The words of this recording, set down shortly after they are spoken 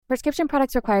Prescription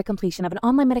products require completion of an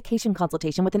online medication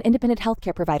consultation with an independent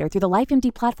healthcare provider through the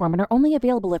LifeMD platform and are only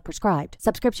available if prescribed.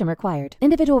 Subscription required.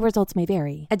 Individual results may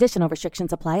vary. Additional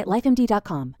restrictions apply at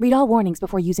lifemd.com. Read all warnings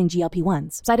before using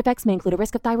GLP-1s. Side effects may include a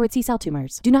risk of thyroid C-cell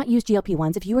tumors. Do not use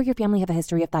GLP-1s if you or your family have a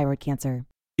history of thyroid cancer.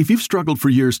 If you've struggled for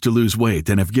years to lose weight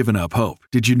and have given up hope,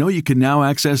 did you know you can now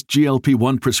access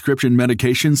GLP-1 prescription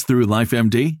medications through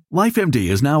LifeMD? LifeMD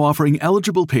is now offering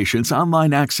eligible patients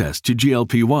online access to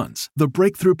GLP-1s, the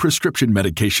breakthrough prescription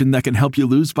medication that can help you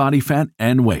lose body fat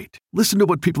and weight. Listen to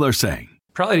what people are saying.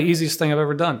 Probably the easiest thing I've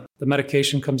ever done. The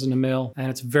medication comes in the mail, and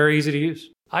it's very easy to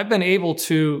use. I've been able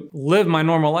to live my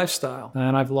normal lifestyle,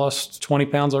 and I've lost 20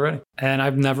 pounds already, and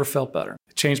I've never felt better.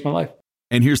 It changed my life.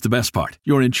 And here's the best part.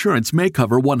 Your insurance may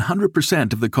cover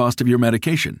 100% of the cost of your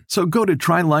medication. So go to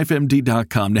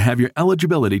TryLifeMD.com to have your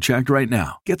eligibility checked right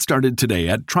now. Get started today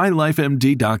at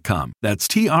TryLifeMD.com. That's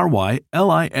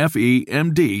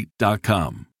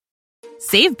TryLifeMD.com.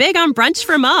 Save big on brunch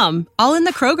for mom, all in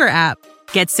the Kroger app.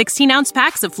 Get 16-ounce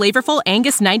packs of flavorful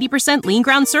Angus 90% lean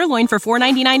ground sirloin for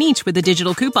 $4.99 each with a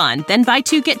digital coupon. Then buy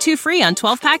 2, get 2 free on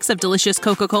 12 packs of delicious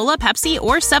Coca-Cola, Pepsi,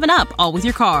 or 7-Up, all with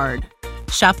your card.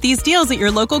 Shop these deals at your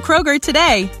local Kroger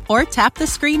today, or tap the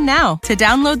screen now to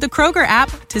download the Kroger app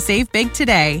to save big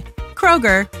today.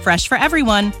 Kroger, fresh for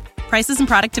everyone. Prices and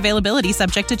product availability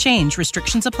subject to change.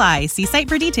 Restrictions apply. See site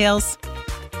for details.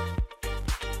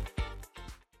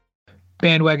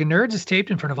 Bandwagon Nerds is taped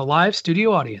in front of a live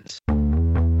studio audience.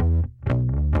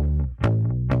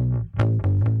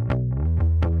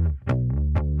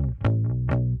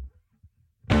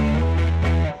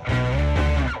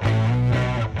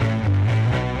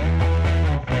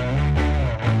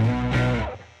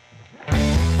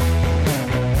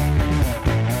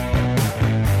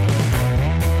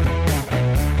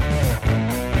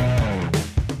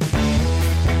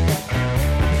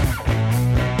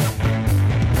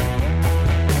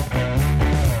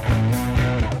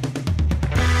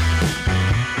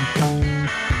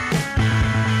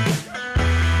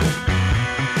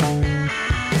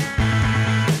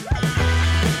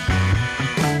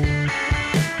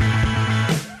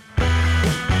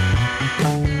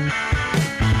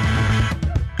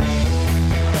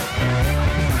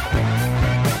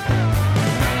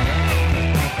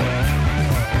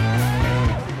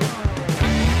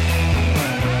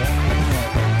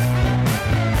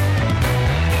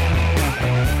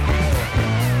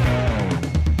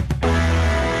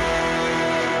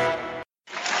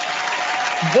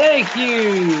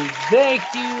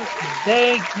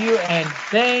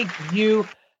 Thank you.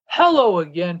 Hello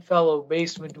again, fellow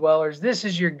basement dwellers. This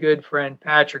is your good friend,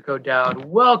 Patrick O'Dowd,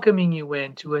 welcoming you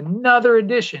into another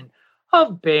edition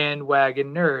of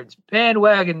Bandwagon Nerds.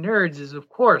 Bandwagon Nerds is, of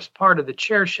course, part of the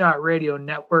Chairshot Radio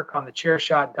Network on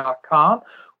thechairshot.com,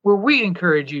 where we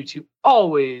encourage you to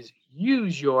always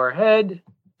use your head.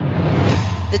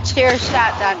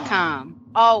 Thechairshot.com.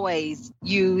 Always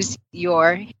use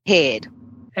your head.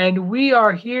 And we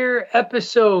are here,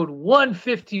 episode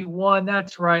 151.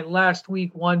 That's right, last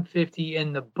week, 150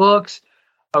 in the books.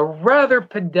 A rather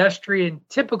pedestrian,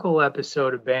 typical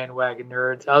episode of Bandwagon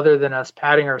Nerds, other than us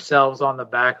patting ourselves on the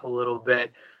back a little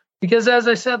bit. Because as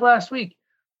I said last week,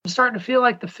 I'm starting to feel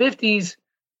like the 50s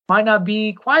might not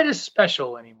be quite as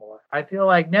special anymore. I feel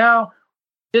like now,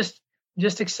 just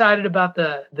excited about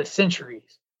the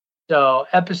centuries. So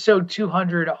episode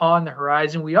 200 on the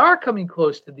horizon. We are coming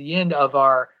close to the end of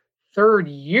our third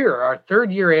year. Our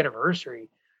third year anniversary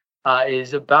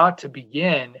is about to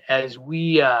begin as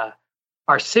we are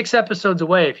 6 episodes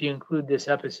away if you include this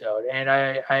episode. And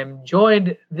I'm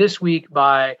joined this week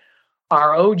by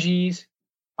our OGs,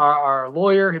 our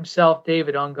lawyer himself,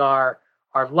 David Ungar,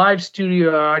 our live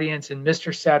studio audience, and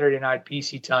Mr. Saturday Night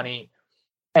PC Tunney.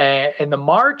 And the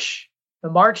march to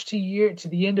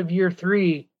the end of year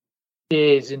 3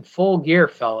 is in full gear,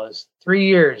 fellas. 3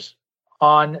 years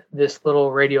on this little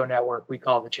radio network we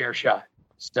call the Chair Shot.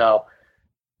 So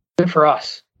good for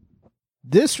us.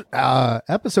 This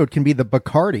episode can be the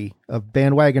Bacardi of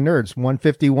Bandwagon Nerds.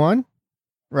 151,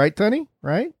 right, Tony?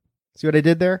 Right? See what I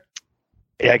did there?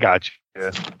 Yeah, I got you.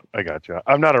 Yeah, I got you.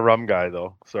 I'm not a rum guy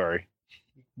though. Sorry.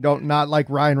 Not like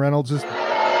Ryan Reynolds. Just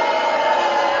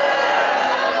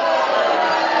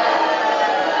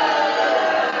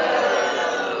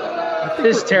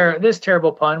This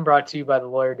terrible pun brought to you by the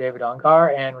lawyer David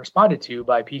Ungar and responded to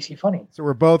by PC Funny. So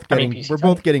we're both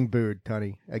getting booed,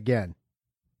 Tony, again.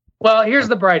 Well, here's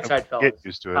the bright side, fellas. Get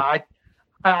used to it.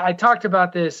 I talked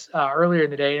about this earlier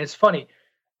in the day, and it's funny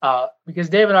because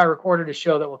Dave and I recorded a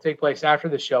show that will take place after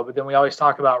the show, but then we always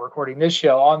talk about recording this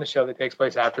show on the show that takes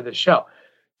place after the show.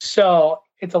 So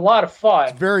it's a lot of fun.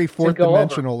 It's very fourth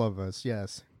dimensional of us,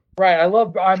 yes. Right.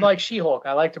 I'm like She-Hulk.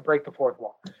 I like to break the fourth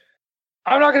wall.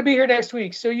 I'm not going to be here next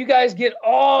week. So you guys get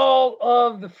all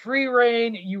of the free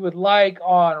reign you would like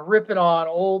on ripping on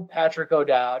old Patrick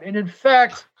O'Dowd. And in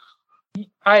fact,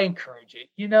 I encourage it.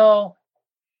 You know,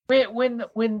 when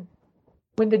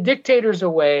the dictator's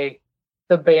away,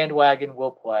 the bandwagon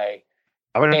will play.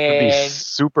 I'm going to be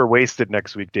super wasted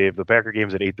next week, Dave. The Packer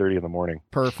game's at 8:30 in the morning.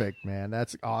 Perfect, man.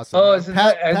 That's awesome. Oh, is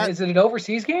it an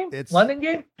overseas game? It's London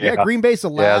game? Yeah, Green Bay's the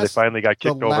last. Yeah, they finally got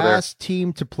kicked over there. The last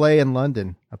team to play in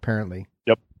London, apparently.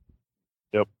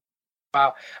 Yep.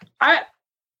 Wow.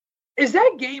 Is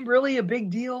that game really a big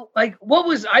deal? Like,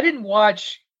 I didn't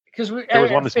watch because there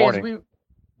was one this morning.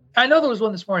 I know there was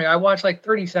one this morning. I watched like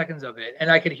 30 seconds of it, and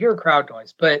I could hear crowd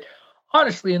noise. But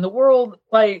honestly, in the world,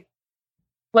 like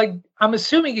I'm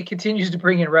assuming it continues to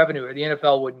bring in revenue, or the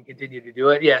NFL wouldn't continue to do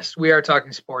it. Yes, we are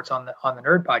talking sports on the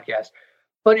Nerd Podcast,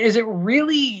 but is it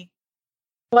really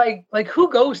like who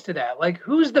goes to that? Like,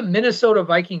 who's the Minnesota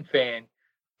Viking fan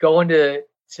going to?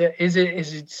 Is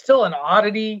it still an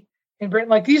oddity in Britain?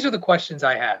 Like, these are the questions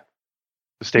I have.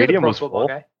 The stadium was full.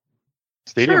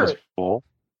 Stadium was full.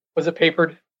 Was it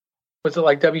papered? Was it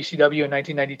like WCW in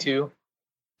 1992?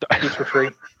 Seats for free.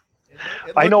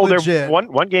 I know there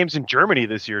one game's in Germany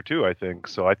this year too, I think.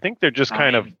 So I think they're just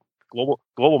kind of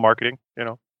global marketing, you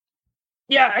know.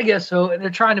 Yeah, I guess so. They're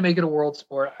trying to make it a world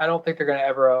sport. I don't think they're going to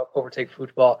ever overtake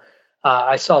football.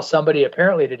 I saw somebody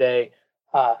apparently today.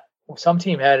 Some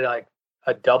team had like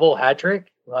a double hat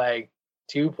trick, like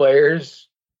two players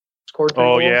scored 3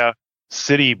 goals. Oh yeah,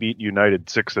 City beat United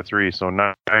 6-3, so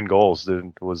 9 goals. It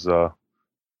was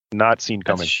not seen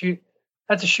coming.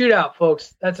 That's a shootout,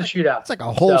 folks. That's a shootout. It's like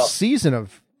a whole season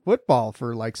of football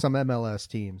for like some MLS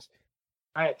teams.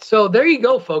 All right, so there you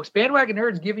go, folks. Bandwagon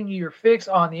Nerds giving you your fix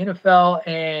on the NFL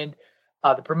and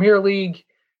the Premier League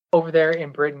over there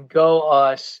in Britain. Go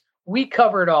us. We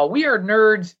cover it all. We are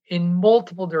nerds in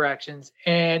multiple directions,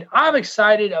 and I'm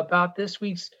excited about this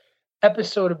week's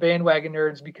episode of Bandwagon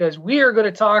Nerds because we are going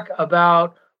to talk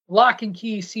about Lock and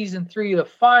Key Season 3, the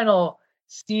final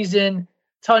season.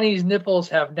 Tunney's nipples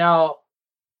have now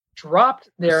dropped.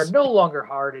 They are no longer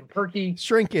hard and perky.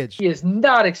 Shrinkage. He is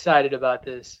not excited about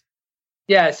this.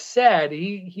 Yeah, sad.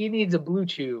 He needs a Blue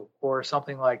Chew or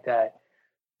something like that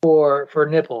for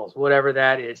nipples, whatever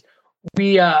that is.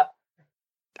 We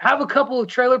have a couple of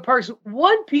trailer parks.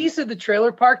 One piece of the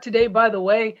trailer park today, by the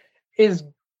way, is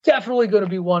definitely going to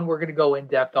be one we're going to go in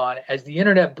depth on as the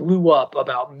internet blew up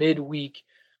about midweek.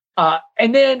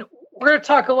 And then we're going to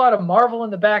talk a lot of Marvel in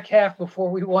the back half before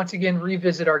we once again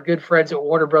revisit our good friends at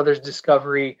Warner Brothers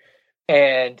Discovery.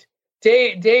 And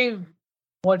Dave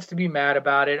wants to be mad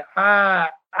about it. I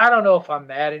don't know if I'm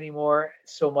mad anymore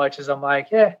so much as I'm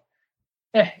like, it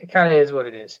kind of is what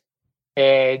it is.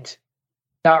 And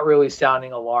not really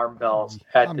sounding alarm bells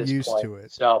at this point. I'm used to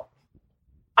it. So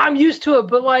I'm used to it,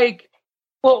 but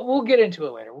we'll get into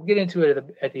it later. We'll get into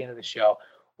it at the end of the show.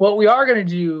 What we are going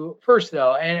to do first,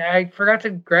 though, and I forgot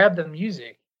to grab the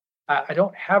music. I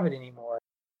don't have it anymore.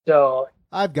 So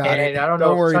I've got it. I don't know.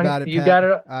 Don't worry about it. You got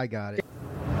it? I got it.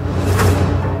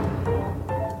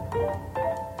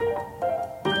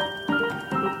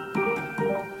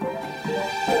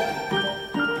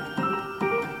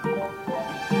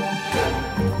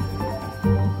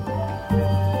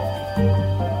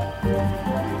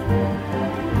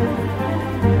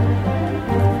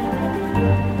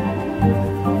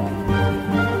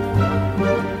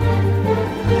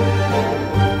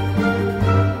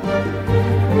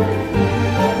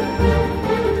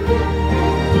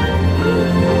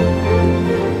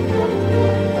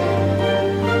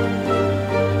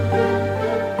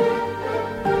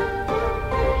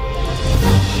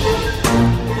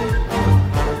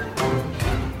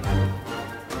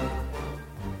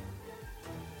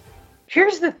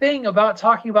 Here's the thing about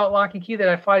talking about Lock and Key that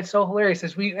I find so hilarious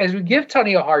as we give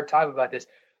Tunney a hard time about this.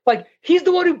 Like, he's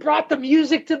the one who brought the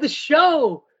music to the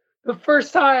show the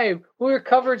first time we were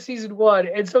covering season 1.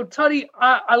 And so, Tunney,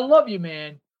 I love you,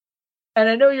 man. And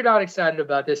I know you're not excited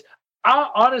about this.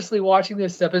 Honestly, watching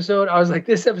this episode, I was like,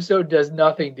 this episode does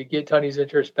nothing to get Tunney's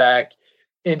interest back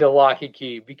into Lock and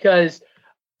Key, because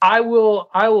I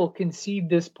will concede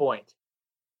this point.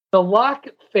 The Locke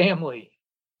family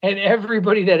and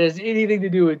everybody that has anything to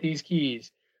do with these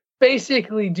keys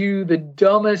basically do the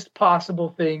dumbest possible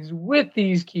things with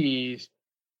these keys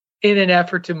in an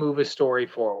effort to move a story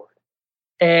forward.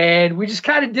 And we just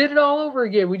kind of did it all over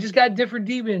again. We just got different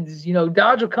demons. You know,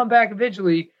 Dodge will come back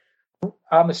eventually,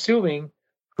 I'm assuming.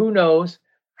 Who knows?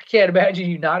 I can't imagine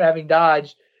you not having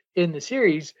Dodge in the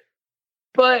series.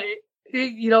 But,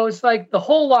 it's like the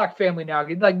whole Locke family now,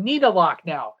 like Nina Locke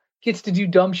now, gets to do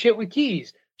dumb shit with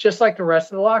keys. just like the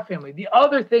rest of the Locke family. The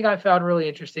other thing I found really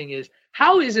interesting is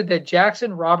how is it that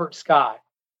Jackson Robert Scott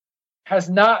does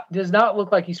not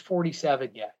look like he's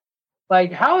 47 yet?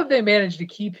 Like, how have they managed to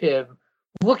keep him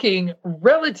looking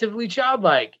relatively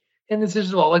childlike in this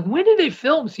as well? Like, when did they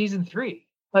film season 3?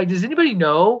 Like, does anybody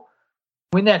know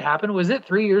when that happened? Was it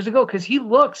 3 years ago? Because he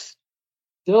looks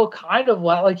still kind of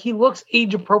like he looks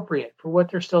age appropriate for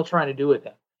what they're still trying to do with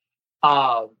him.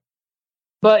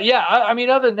 But yeah, I mean,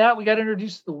 other than that, we got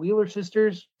introduced to the Wheeler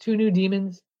sisters, 2 new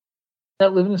demons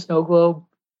that live in the snow globe.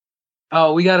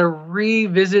 We got a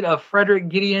revisit of Frederick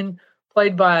Gideon,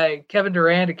 played by Kevin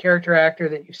Durand, a character actor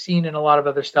that you've seen in a lot of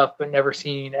other stuff, but never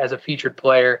seen as a featured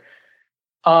player.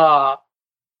 And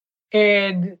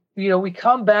we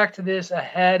come back to this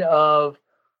ahead of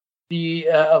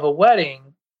of a wedding.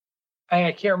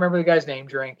 I can't remember the guy's name.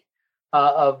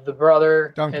 Of the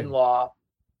brother-in-law.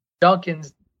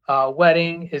 Duncan's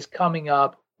wedding is coming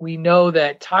up. We know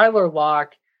that Tyler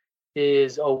Locke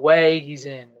is away. He's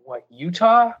in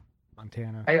Utah,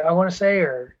 Montana. I want to say,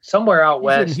 or somewhere out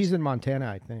west. He's in Montana,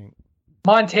 I think.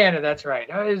 Montana, that's right.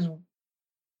 That is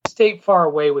state far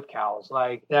away with cows.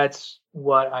 Like, that's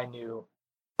what I knew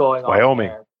going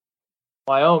on.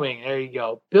 Wyoming. There you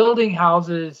go. Building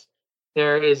houses.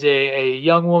 There is a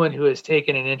young woman who has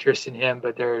taken an interest in him,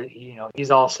 but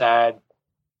he's all sad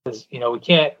because we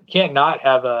can't not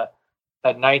have a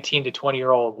 19 to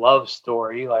 20-year-old love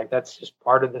story. Like, that's just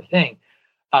part of the thing.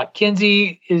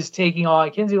 Kinsey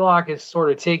Locke is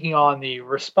sort of taking on the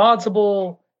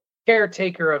responsible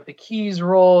caretaker of the Keys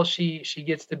role. She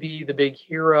gets to be the big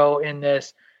hero in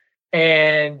this,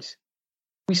 and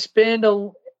we spend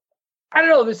I don't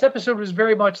know, this episode was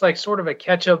very much like sort of a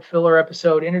catch-up filler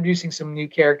episode, introducing some new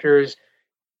characters,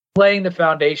 laying the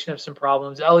foundation of some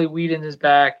problems. Ellie Whedon is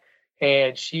back,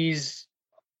 and she's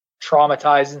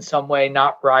traumatized in some way,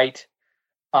 not right,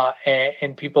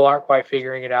 and people aren't quite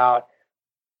figuring it out.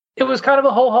 It was kind of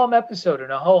a ho-hum episode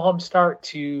and a ho-hum start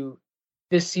to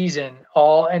this season.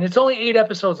 And it's only 8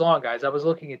 episodes long, guys. I was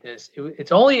looking at this.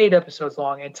 It's only 8 episodes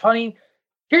long. And Tunney,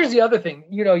 here's the other thing.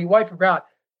 You wipe your brow.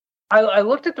 I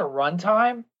looked at the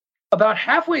runtime. About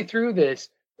halfway through this,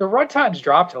 the runtime's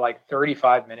dropped to like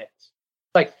 35 minutes.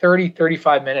 Like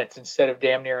 35 minutes instead of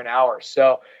damn near an hour.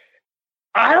 So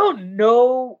I don't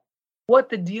know what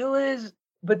the deal is,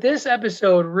 but this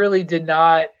episode really did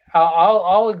not,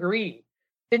 I'll agree.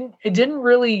 It didn't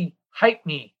really hype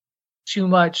me too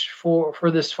much for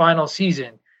this final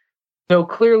season. So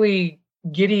clearly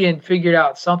Gideon figured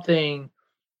out something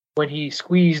when he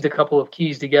squeezed a couple of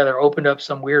keys together, opened up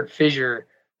some weird fissure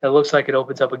that looks like it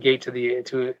opens up a gate to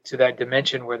that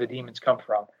dimension where the demons come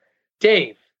from.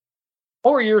 Dave,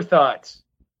 what were your thoughts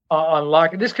on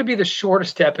Locke? This could be the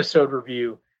shortest episode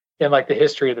review in like the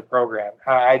history of the program.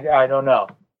 I don't know.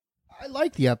 I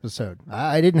like the episode.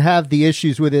 I didn't have the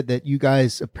issues with it that you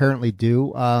guys apparently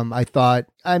do.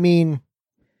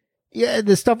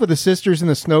 The stuff with the sisters and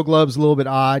the snow globes a little bit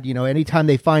odd. Anytime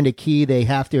they find a key, they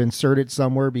have to insert it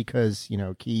somewhere because,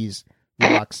 keys,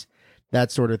 locks,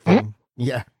 that sort of thing.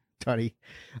 Yeah, Tunney.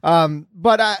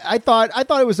 But I thought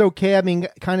it was okay. I mean,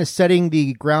 kind of setting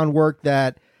the groundwork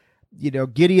that,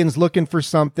 Gideon's looking for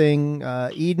something.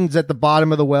 Eden's at the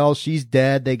bottom of the well. She's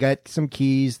dead. They got some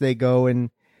keys. They go and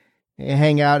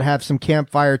hang out, have some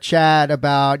campfire chat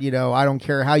about, I don't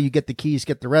care how you get the keys,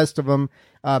 get the rest of them.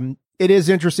 It is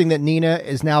interesting that Nina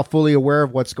is now fully aware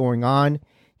of what's going on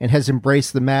and has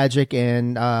embraced the magic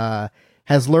and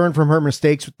has learned from her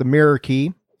mistakes with the mirror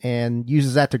key and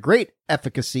uses that to great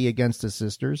efficacy against his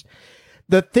sisters.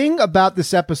 The thing about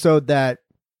this episode that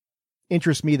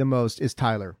interests me the most is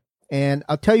Tyler. And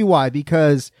I'll tell you why,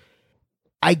 because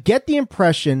I get the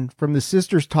impression from the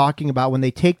sisters talking about when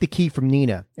they take the key from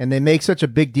Nina and they make such a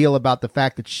big deal about the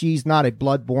fact that she's not a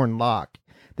blood-born Locke,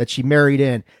 that she married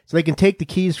in, so they can take the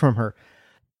keys from her.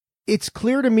 It's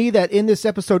clear to me that in this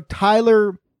episode,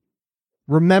 Tyler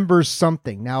remembers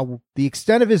something. Now, the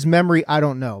extent of his memory, I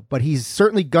don't know, but he's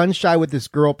certainly gun shy with this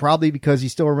girl, probably because he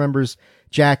still remembers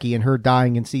Jackie and her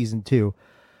dying in season 2.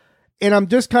 And I'm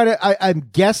just I'm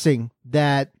guessing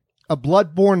that a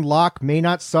blood-born Locke may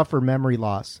not suffer memory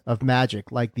loss of magic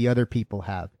like the other people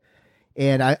have.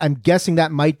 And I'm guessing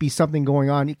that might be something going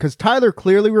on because Tyler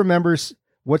clearly remembers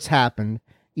what's happened,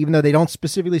 even though they don't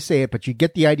specifically say it, but you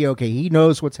get the idea. Okay, he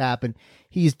knows what's happened.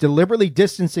 He's deliberately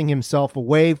distancing himself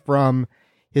away from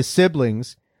his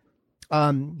siblings.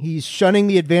 He's shunning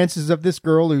the advances of this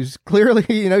girl who's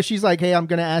clearly, she's like, hey, I'm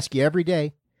going to ask you every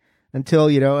day until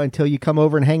you come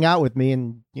over and hang out with me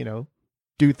and,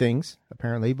 do things,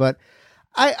 apparently. But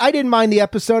I didn't mind the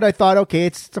episode. I thought, okay,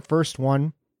 it's the first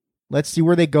one. Let's see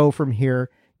where they go from here.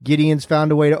 Gideon's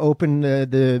found a way to open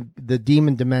the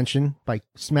demon dimension by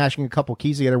smashing a couple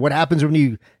keys together. What happens when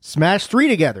you smash 3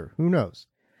 together? Who knows?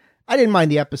 I didn't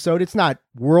mind the episode. It's not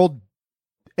world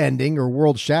ending or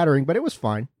world shattering, but it was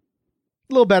fine.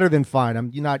 A little better than fine.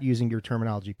 I'm not using your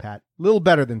terminology, Pat. A little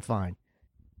better than fine.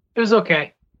 It was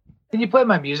okay. Can you play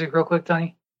my music real quick,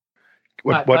 Tony?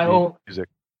 What music?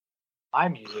 My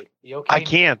music. The okay I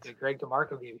can't. That Greg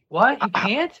DeMarco gave you. What? You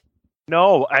can't?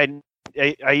 No, I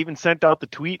even sent out the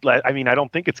tweet. I mean, I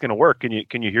don't think it's going to work. Can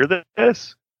you hear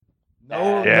this?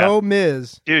 No,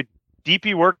 Miz. Dude,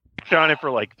 DP worked on it for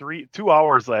like 2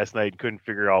 hours last night and couldn't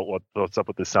figure out what's up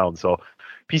with the sound. So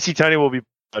PC Tiny will be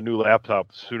a new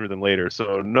laptop sooner than later.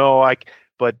 So no,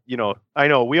 but I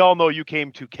know we all know you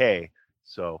came to K.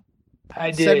 So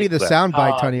I did. Send me the sound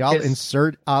bite, Tony. I'll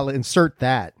insert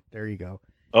that. There you go.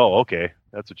 Oh, okay.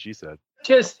 That's what she said.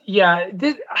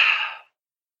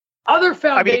 Other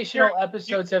foundational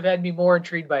episodes have had me more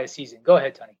intrigued by a season. Go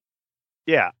ahead, Tony.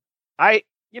 Yeah.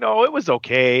 It was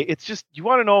okay. It's just, you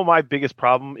want to know my biggest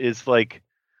problem is like,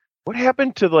 what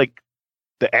happened to like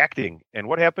the acting and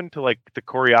what happened to like the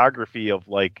choreography of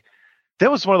like, that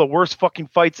was one of the worst fucking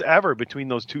fights ever between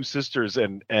those two sisters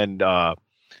and the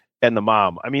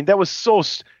mom. I mean, that was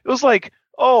it was like,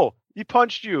 oh, he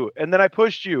punched you and then I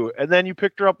pushed you and then you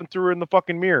picked her up and threw her in the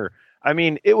fucking mirror. I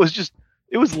mean, it was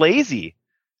lazy.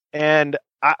 And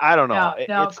I don't know.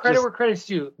 Now credit where credit's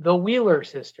due. The Wheeler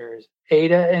sisters,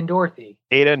 Ada and Dorothy,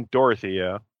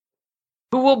 yeah.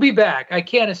 Who will be back. I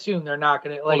can't assume they're not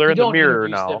going to. Like, they're in the don't mirror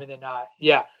introduce now. them and then not.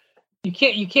 Yeah, you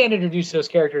can't introduce those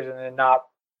characters and then not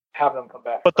have them come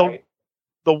back. But right?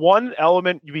 the one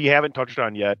element we haven't touched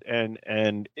on yet,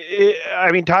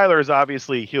 I mean, Tyler is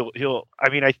obviously he'll. I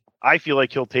mean, I feel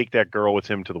like he'll take that girl with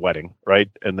him to the wedding, right?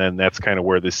 And then that's kind of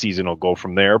where this season will go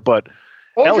from there. But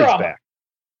Ellie's back.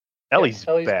 Ellie's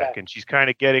back, and she's kind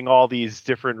of getting all these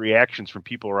different reactions from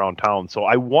people around town. So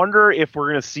I wonder if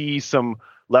we're going to see some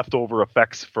leftover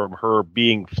effects from her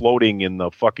being floating in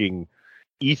the fucking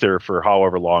ether for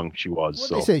however long she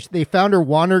was. What they say? They found her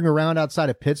wandering around outside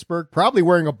of Pittsburgh, probably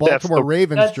wearing a Baltimore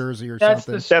Ravens jersey or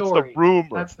something. That's the rumor.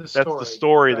 That's the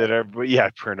story that everybody. Yeah,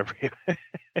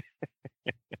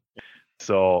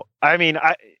 So I mean,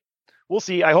 we'll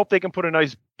see. I hope they can put a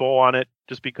nice bow on it,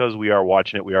 just because we are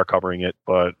watching it, we are covering it,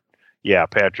 but. Yeah,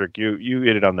 Patrick, you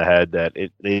hit it on the head that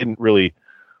they didn't really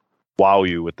wow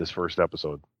you with this first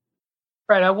episode.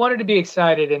 Right. I wanted to be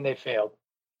excited and they failed.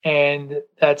 And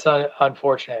that's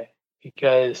unfortunate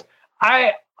because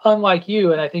I, unlike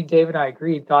you, and I think Dave and I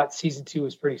agreed, thought season 2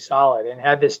 was pretty solid and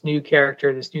had this new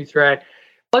character, this new thread.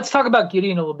 Let's talk about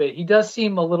Gideon a little bit. He does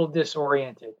seem a little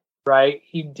disoriented, right?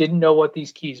 He didn't know what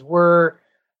these keys were.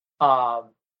 So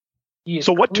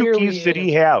what 2 keys did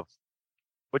he have?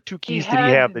 What 2 keys did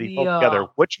he have that he pulled together?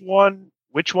 Which one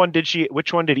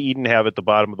did Eden have at the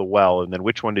bottom of the well, and then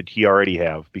which one did he already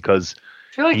have? Because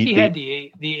I feel like he had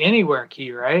the anywhere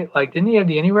key, right? Like, didn't he have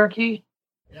the anywhere key?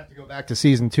 You have to go back to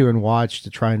season 2 and watch to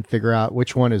try and figure out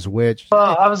which one is which.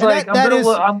 Well, I was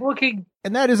I'm looking,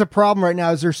 and that is a problem right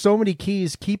now. Is there's so many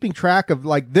keys, keeping track of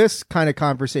like this kind of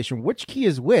conversation. Which key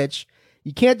is which?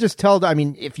 You can't just tell. I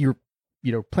mean, if you're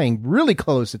paying really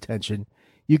close attention,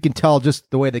 you can tell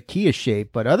just the way the key is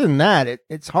shaped, but other than that,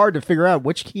 it's hard to figure out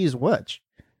which key is which.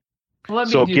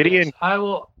 So Gideon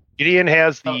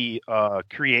has Oh. the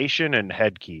creation and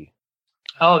head key.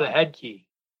 Oh, the head key.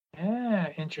 Yeah,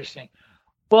 interesting.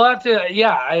 We'll have to.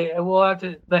 Yeah, we'll have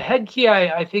to. The head key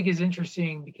I think is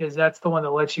interesting because that's the one that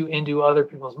lets you into other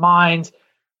people's minds.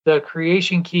 The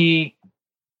creation key,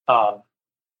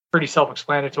 pretty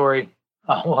self-explanatory.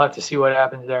 We'll have to see what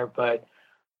happens there, but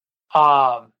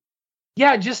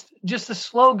yeah, just a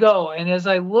slow go. And as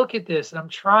I look at this, I'm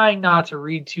trying not to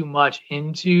read too much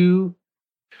into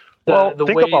the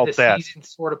way the season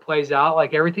sort of plays out.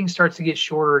 Like everything starts to get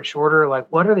shorter and shorter.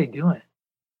 Like, what are they doing?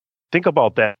 Think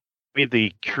about that. I mean,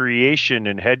 the creation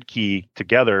and head key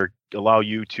together allow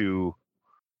you to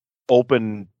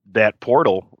open that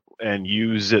portal and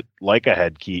use it like a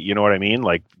head key. You know what I mean?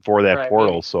 Like for that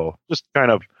portal. Maybe. So just kind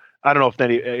of, I don't know if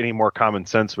any more common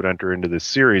sense would enter into this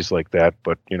series like that,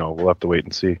 but we'll have to wait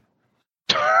and see.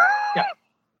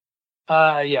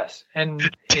 Yeah. Yes. And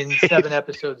in 7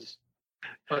 episodes.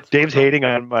 Dave's hating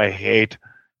on my hate.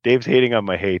 It's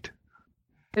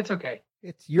okay.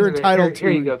 You're entitled to.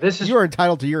 Here you go. You're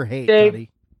entitled to your hate, Dave,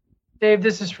 buddy. Dave,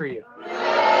 this is for you.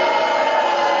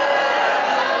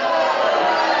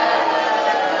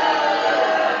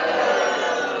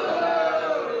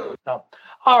 So,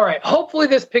 all right. Hopefully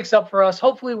this picks up for us.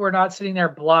 Hopefully we're not sitting there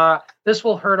blah. This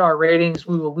will hurt our ratings.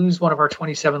 We will lose one of our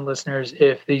 27 listeners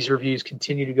if these reviews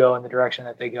continue to go in the direction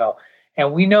that they go.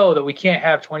 And we know that we can't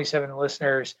have 27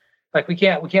 listeners. Like we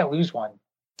can't lose one,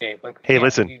 Dave. Like, hey,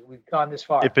 listen, we've gone this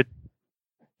far.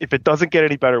 If it doesn't get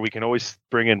any better, we can always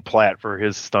bring in Platt for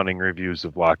his stunning reviews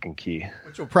of Lock and Key,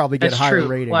 which will probably get higher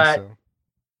ratings. Platt, so.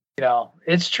 You know,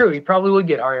 it's true. He probably would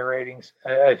get higher ratings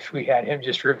if we had him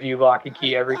just review Lock and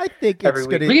Key every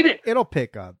week. It'll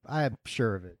pick up. I'm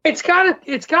sure of it. It's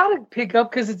gotta pick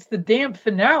up because it's the damn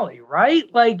finale, right?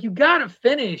 Like you gotta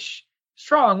finish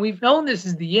strong. We've known this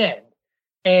is the end.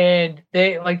 And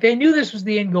they knew this was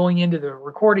the end going into the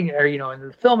recording or, in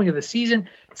the filming of the season.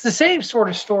 It's the same sort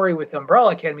of story with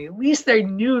Umbrella Academy. At least they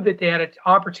knew that they had an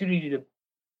opportunity to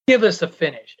give us a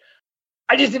finish.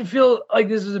 I just didn't feel like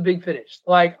this was a big finish.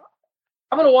 Like,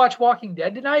 I'm going to watch Walking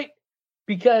Dead tonight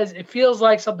because it feels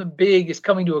like something big is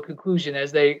coming to a conclusion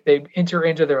as they enter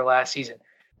into their last season.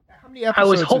 How many episodes I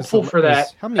was hopeful for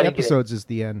that. How many episodes is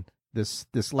the end? This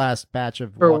last batch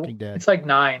of Walking Dead? It's like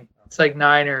 9. It's like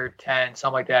 9 or 10,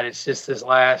 something like that. It's just this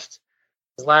last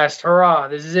hurrah.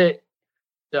 This is it.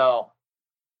 So,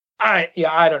 I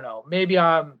don't know. Maybe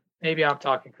I'm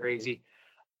talking crazy.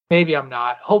 Maybe I'm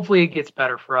not. Hopefully, it gets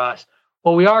better for us.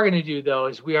 What we are going to do though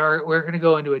is we're going to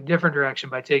go into a different direction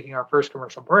by taking our first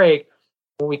commercial break.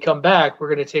 When we come back, we're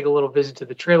going to take a little visit to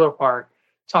the trailer park,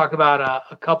 talk about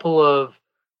a couple of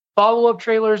follow-up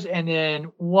trailers, and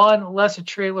then one less a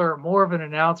trailer, more of an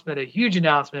announcement, a huge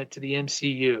announcement to the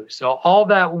MCU. So all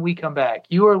that when we come back.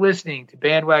 You are listening to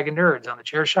Bandwagon Nerds on the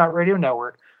Chairshot Radio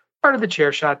Network, part of the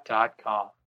Chairshot.com.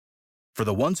 For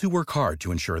the ones who work hard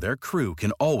to ensure their crew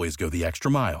can always go the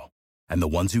extra mile, and the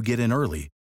ones who get in early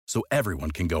so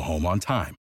everyone can go home on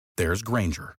time, there's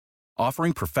Grainger,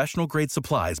 offering professional-grade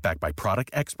supplies backed by product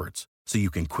experts so you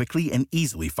can quickly and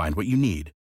easily find what you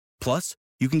need. Plus,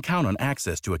 you can count on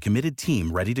access to a committed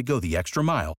team ready to go the extra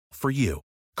mile for you.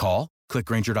 Call, click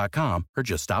Grainger.com, or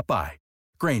just stop by.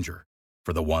 Grainger,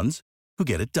 for the ones who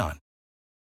get it done.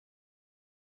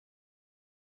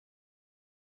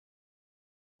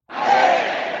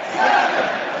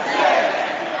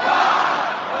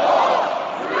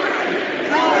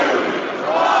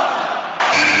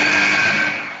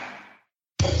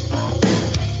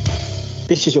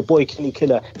 This is your boy Kenny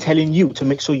Killer telling you to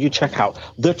make sure you check out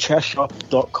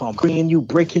thechairshot.com, bringing you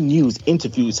breaking news,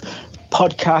 interviews,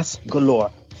 podcasts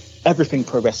galore, everything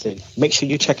pro wrestling. Make sure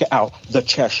you check it out,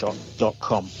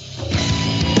 thechairshot.com.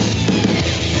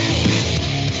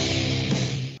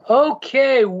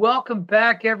 Okay, welcome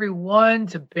back everyone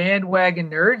to Bandwagon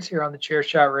Nerds here on the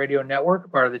Chairshot Radio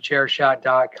Network, part of the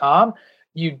Chairshot.com.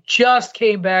 You just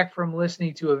came back from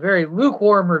listening to a very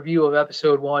lukewarm review of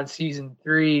Episode 1, Season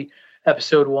 3,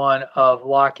 Episode 1 of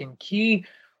Lock and Key.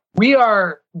 We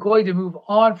are going to move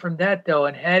on from that, though,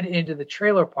 and head into the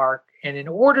trailer park. And in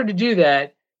order to do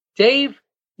that, Dave,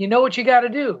 you know what you got to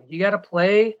do. You got to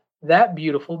play that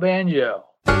beautiful banjo.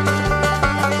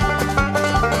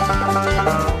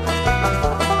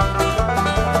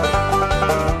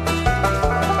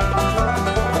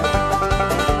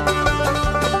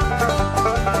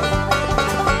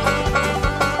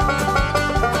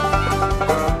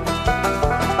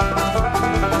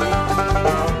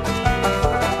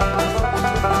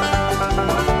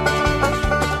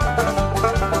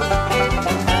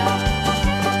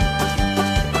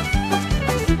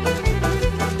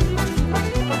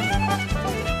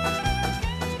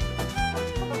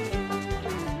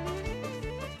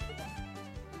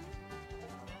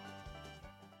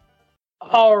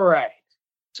 All right.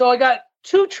 So I got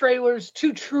two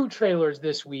true trailers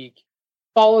this week,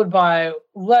 followed by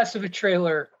less of a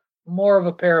trailer, more of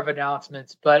a pair of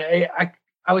announcements. But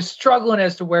I was struggling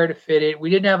as to where to fit it. We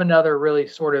didn't have another really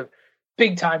sort of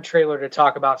big time trailer to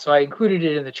talk about, so I included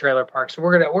it in the trailer park. So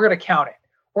we're gonna count it.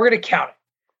 We're gonna count it.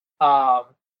 But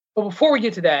before we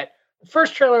get to that, the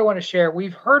first trailer I want to share,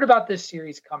 we've heard about this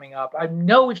series coming up. I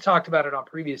know we've talked about it on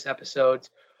previous episodes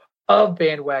of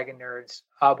Bandwagon Nerds,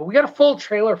 but we got a full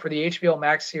trailer for the HBO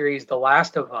Max series The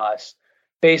Last of Us,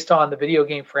 based on the video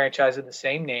game franchise of the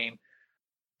same name.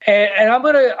 And I'm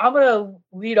gonna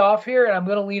lead off here, and I'm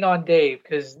gonna lean on Dave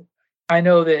because I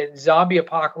know that zombie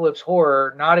apocalypse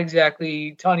horror, not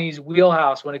exactly Tunney's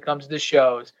wheelhouse when it comes to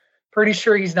shows. Pretty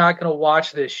sure he's not gonna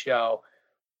watch this show.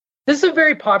 This is a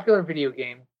very popular video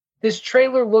game. This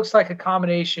trailer looks like a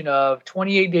combination of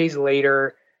 28 Days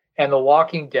Later and The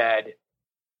Walking Dead.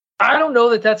 I don't know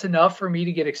that that's enough for me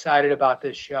to get excited about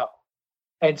this show.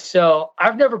 And so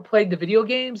I've never played the video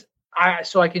games,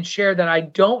 so I can share that I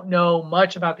don't know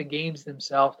much about the games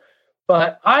themselves,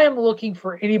 but I am looking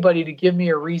for anybody to give me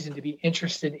a reason to be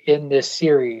interested in this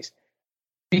series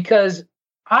because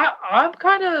I'm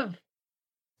kind of,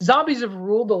 zombies have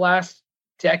ruled the last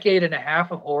decade and a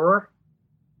half of horror,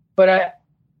 but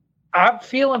I'm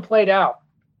feeling played out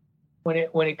when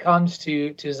it comes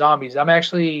to zombies. I'm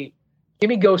actually, give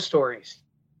me Ghost Stories.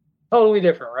 Totally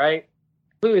different, right?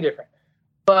 Completely different.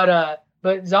 But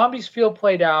zombies feel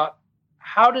played out.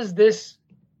 How does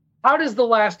The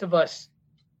Last of Us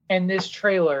and this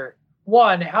trailer,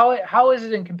 one, how is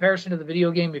it in comparison to the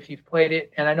video game if you've played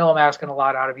it? And I know I'm asking a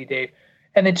lot out of you, Dave.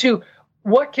 And then two,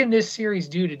 what can this series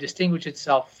do to distinguish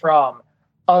itself from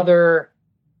other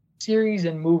series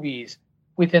and movies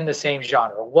within the same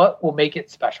genre? What will make it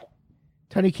special?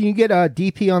 Tony, can you get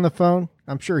DP on the phone?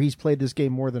 I'm sure he's played this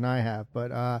game more than I have,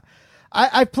 but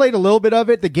I've played a little bit of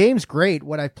it. The game's great.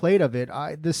 What I've played of it,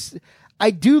 I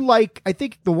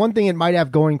think the one thing it might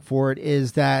have going for it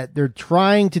is that they're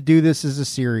trying to do this as a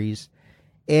series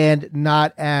and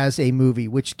not as a movie,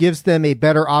 which gives them a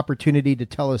better opportunity to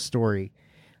tell a story.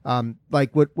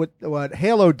 Like what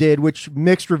Halo did, which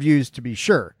mixed reviews to be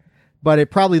sure, but it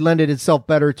probably lended itself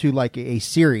better to like a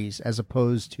series as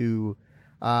opposed to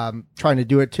trying to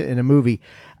do it in a movie.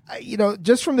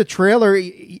 Just from the trailer,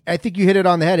 I think you hit it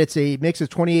on the head. It's a mix of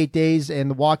 28 Days and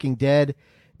The Walking Dead.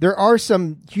 There are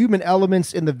some human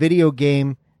elements in the video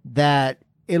game that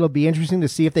it'll be interesting to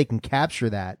see if they can capture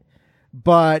that.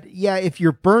 But yeah, if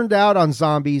you're burned out on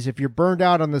zombies, if you're burned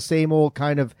out on the same old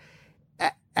kind of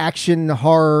action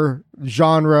horror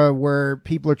genre where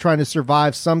people are trying to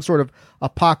survive some sort of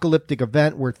apocalyptic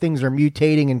event where things are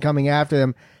mutating and coming after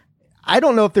them, I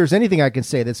don't know if there's anything I can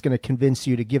say that's going to convince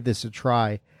you to give this a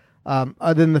try.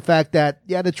 Other than the fact that,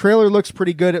 yeah, the trailer looks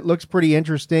pretty good. It looks pretty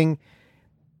interesting.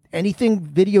 Anything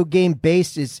video game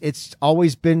based it's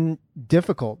always been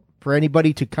difficult for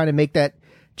anybody to kind of make that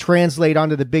translate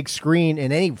onto the big screen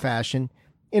in any fashion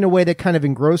in a way that kind of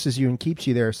engrosses you and keeps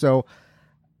you there. So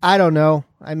I don't know.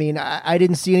 I mean, I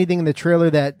didn't see anything in the trailer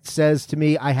that says to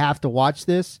me, I have to watch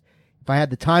this. If I had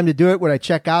the time to do it, would I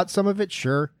check out some of it?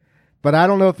 Sure. But I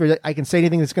don't know if I can say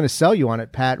anything that's going to sell you on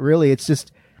it, Pat. Really, it's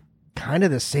just kind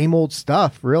of the same old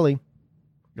stuff, really.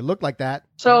 It looked like that.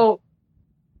 So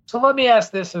let me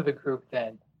ask this of the group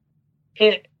then.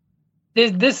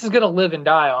 This is going to live and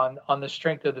die on the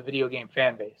strength of the video game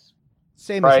fan base.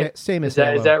 Same right? as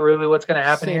Halo. Is that really what's going to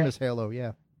happen Same here? as Halo,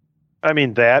 yeah. I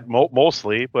mean, that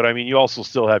mostly, but I mean, you also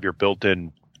still have your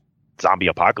built-in zombie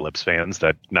apocalypse fans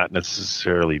that not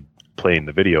necessarily playing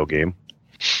the video game.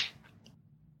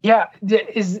 Yeah,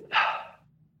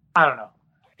 I don't know.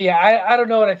 Yeah, I don't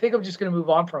know, and I think I'm just going to move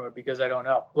on from it because I don't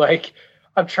know. Like,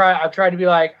 I've tried to be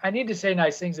like, I need to say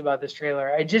nice things about this trailer.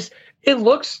 It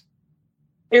looks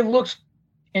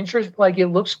interesting. Like, it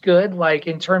looks good. Like,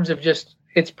 in terms of just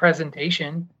its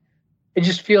presentation, it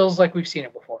just feels like we've seen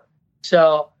it before.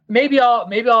 So maybe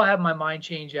I'll have my mind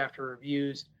change after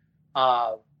reviews.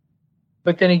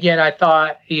 But then again, I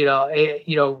thought,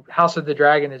 House of the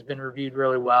Dragon has been reviewed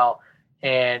really well.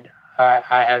 And I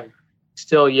have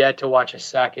still yet to watch a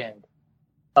second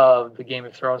of the Game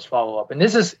of Thrones follow-up. And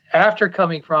this is after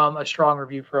coming from a strong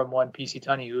review from one PC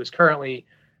Tunney, who is currently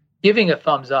giving a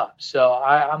thumbs up. So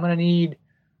I'm gonna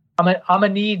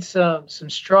need some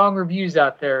strong reviews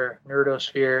out there,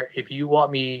 Nerdosphere, if you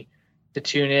want me to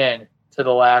tune in to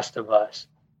The Last of Us.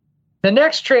 The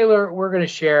next trailer we're going to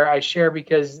share, I share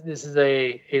because this is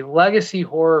a legacy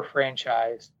horror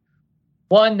franchise.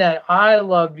 One that I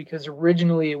loved because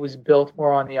originally it was built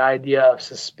more on the idea of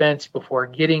suspense before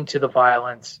getting to the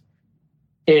violence.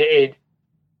 It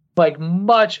like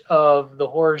much of the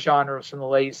horror genres from the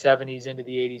late 70s into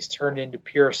the 80s turned into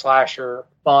pure slasher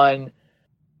fun.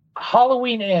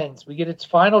 Halloween Ends. We get its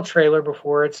final trailer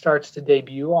before it starts to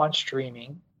debut on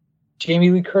streaming.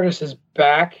 Jamie Lee Curtis is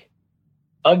back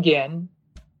again.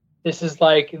 This is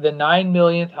like the 9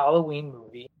 millionth Halloween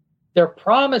movie. They're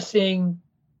promising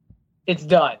it's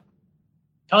done.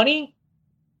 Tunney,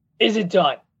 is it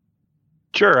done?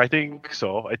 Sure, I think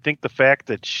so. I think the fact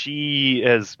that she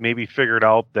has maybe figured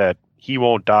out that he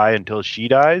won't die until she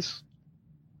dies,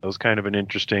 that was kind of an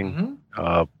interesting...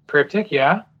 Cryptic,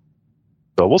 yeah.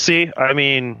 So we'll see. I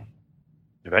mean,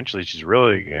 eventually she's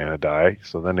really going to die,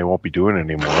 so then they won't be doing it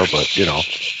anymore, but,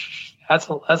 That's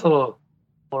a little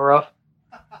rough.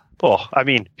 Well, I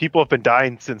mean, people have been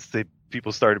dying since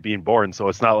people started being born, so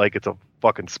it's not like it's a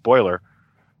fucking spoiler.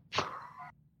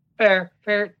 Fair.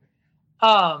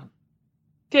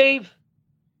 Dave,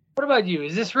 what about you?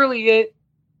 Is this really it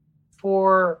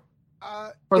for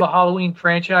the Halloween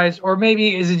franchise, or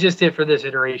maybe is it just it for this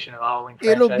iteration of the Halloween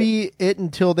franchise? It'll be it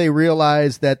until they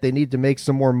realize that they need to make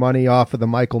some more money off of the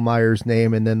Michael Myers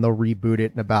name, and then they'll reboot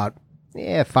it in about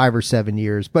 5 or 7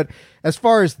 years. But as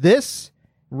far as this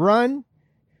run,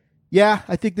 yeah,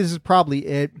 I think this is probably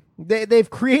it. They've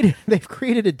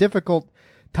created a difficult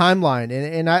timeline,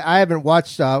 and I haven't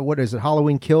watched what is it,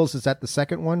 Halloween Kills? Is that the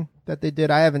second one that they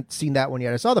did. I haven't seen that one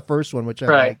yet. I saw the first one, which I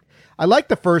Right. liked. I liked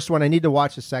the first one. I need to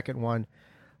watch the second one.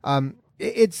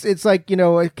 It's like,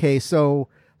 okay, so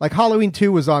like Halloween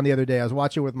 2 was on the other day. I was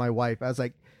watching with my wife. I was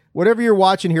like, whatever you're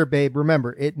watching here, babe,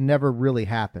 remember, it never really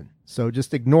happened. So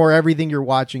just ignore everything you're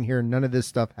watching here. None of this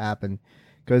stuff happened,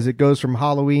 because it goes from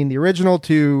Halloween, the original,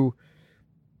 to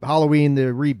Halloween, the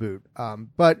reboot.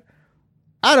 But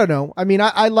I don't know. I mean,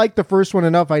 I like the first one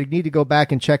enough. I need to go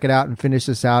back and check it out and finish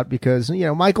this out, because,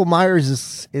 Michael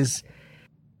Myers is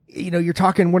you're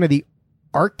talking one of the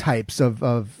archetypes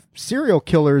of serial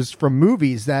killers from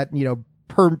movies that,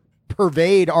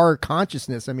 pervade our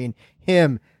consciousness. I mean,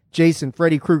 him, Jason,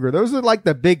 Freddy Krueger, those are like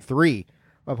the big three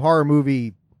of horror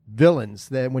movie villains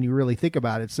that when you really think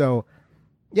about it. So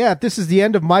yeah, if this is the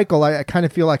end of Michael, I kind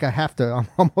of feel like I'm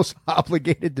almost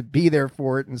obligated to be there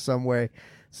for it in some way.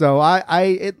 So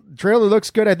trailer looks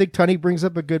good. I think Tunney brings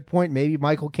up a good point. Maybe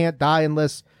Michael can't die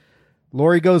unless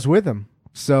Laurie goes with him.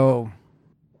 So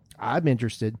I'm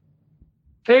interested.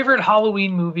 Favorite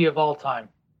Halloween movie of all time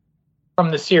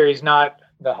from the series, not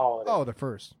the holiday. Oh, the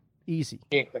first. Easy.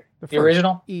 The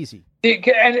original? Easy.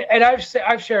 And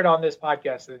I've shared on this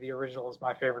podcast that the original is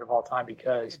my favorite of all time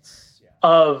because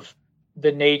of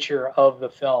the nature of the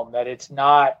film, that it's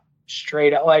not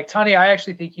straight up. Like, Tony, I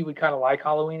actually think you would kind of like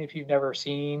Halloween if you've never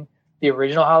seen the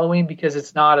original Halloween, because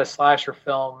it's not a slasher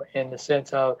film in the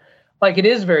sense of, like, it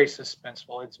is very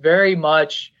suspenseful. It's very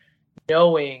much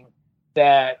knowing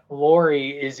that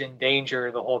Laurie is in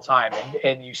danger the whole time.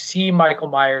 And you see Michael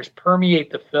Myers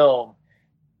permeate the film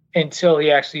until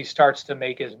he actually starts to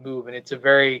make his move. And it's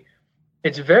very,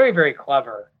 very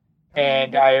clever.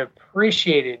 And I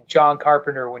appreciated John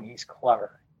Carpenter when he's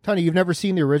clever. Tony, you've never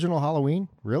seen the original Halloween?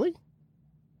 Really?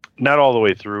 Not all the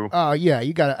way through. Oh, yeah,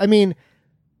 you got to. I mean,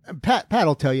 Pat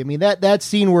will tell you. I mean, that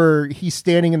scene where he's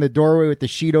standing in the doorway with the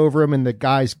sheet over him and the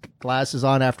guy's glasses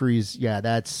on after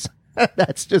that's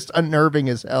that's just unnerving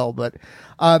as hell. But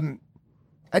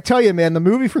I tell you, man, the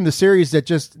movie from the series that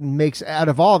just makes, out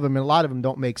of all of them, and a lot of them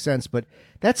don't make sense, but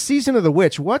that Season of the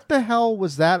Witch, what the hell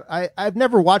was that? I've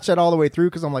never watched that all the way through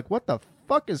because I'm like, what the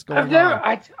fuck is going on?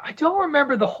 I don't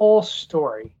remember the whole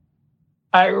story.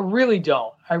 I really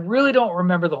don't. I really don't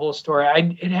remember the whole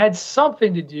story. It had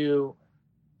something to do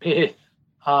with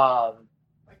like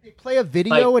they play a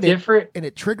video like and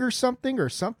it triggers something or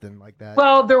something like that.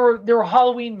 Well, there were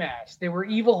Halloween masks. They were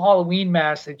evil Halloween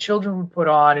masks that children would put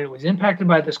on, and it was impacted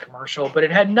by this commercial, but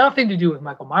it had nothing to do with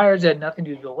Michael Myers. It had nothing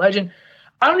to do with the legend.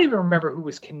 I don't even remember who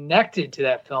was connected to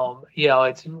that film.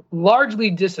 It's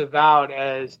largely disavowed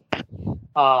as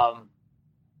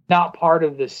not part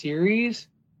of the series.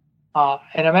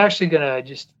 And I'm actually going to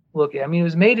just look at, it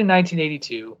was made in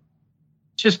 1982.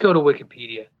 Just go to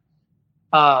Wikipedia.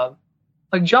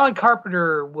 Like John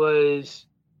Carpenter was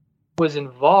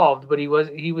involved, but he was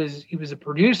a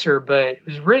producer, but it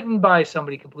was written by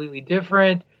somebody completely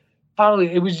different.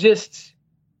 It was just,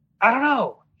 I don't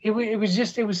know. It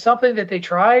was something that they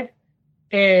tried,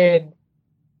 and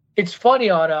it's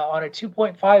funny, on a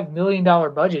 $2.5 million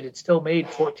budget, it still made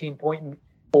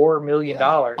 $14.4 million.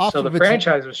 So the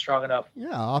franchise was strong enough.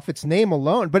 Yeah, off its name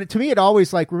alone. But to me, it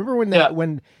always, like, remember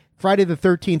when Friday the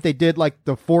 13th, they did like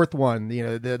the fourth one,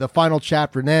 the final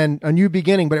chapter, and then A New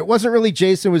Beginning, but it wasn't really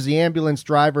Jason, it was the ambulance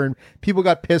driver, and people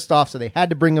got pissed off, so they had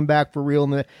to bring him back for real.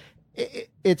 And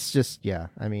it's just,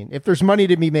 if there's money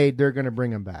to be made, they're going to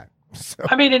bring him back. So.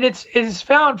 And it's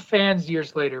found fans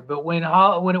years later, but when it's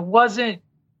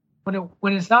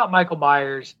not Michael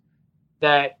Myers,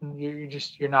 that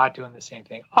you're not doing the same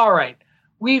thing. All right,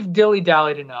 we've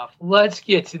dilly-dallied enough. Let's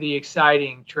get to the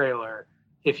exciting trailer,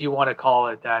 if you want to call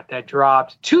it that. That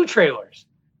dropped 2 trailers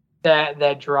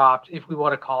that dropped, if we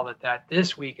want to call it that,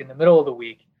 this week in the middle of the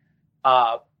week.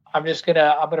 I'm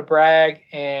gonna brag,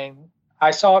 and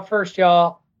I saw it first,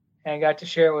 y'all, and got to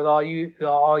share it with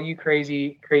all you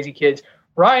crazy kids.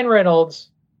 Ryan Reynolds,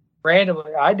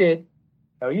 randomly, I did.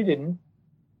 No, you didn't.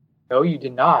 No, you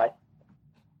did not.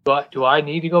 But do I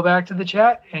need to go back to the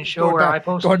chat and show I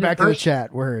posted it? Going back to the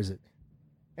chat. Where is it?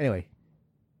 Anyway,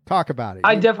 talk about it.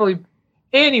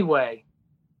 Anyway,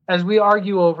 as we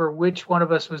argue over which one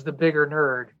of us was the bigger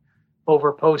nerd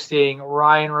over posting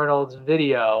Ryan Reynolds'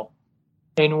 video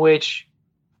in which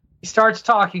he starts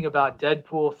talking about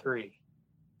Deadpool 3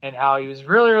 and how he was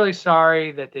really, really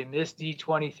sorry that they missed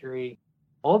D23.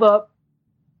 Hold up.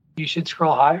 You should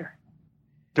scroll higher.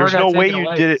 There's no way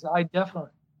you did it. I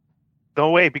definitely. No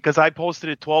way, because I posted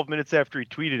it 12 minutes after he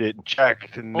tweeted it and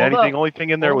checked, and only thing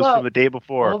in there was from the day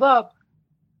before. Hold up.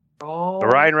 The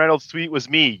Ryan Reynolds tweet was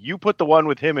me. You put the one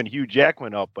with him and Hugh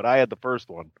Jackman up, but I had the first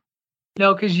one.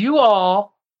 No, because you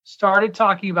all started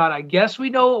talking about, I guess we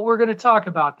know what we're going to talk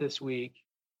about this week.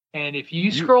 And if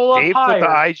you scroll up Dave higher, put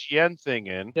the IGN thing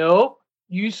in. nope,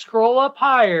 you scroll up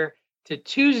higher to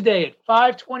Tuesday at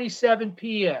 5:27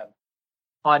 p.m.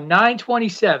 on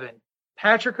 9/27.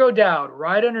 Patrick O'Dowd,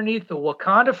 right underneath the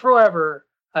Wakanda Forever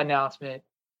announcement,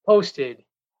 posted,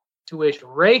 to which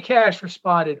Ray Cash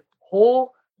responded,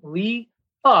 "Holy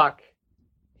fuck!"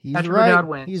 He's Patrick right. O'Dowd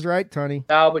wins. He's right, Tony.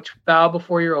 Bow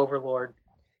before your overlord.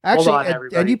 Actually, Hold on,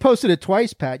 everybody. and you posted it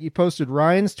twice, Pat. You posted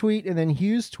Ryan's tweet and then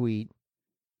Hugh's tweet.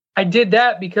 I did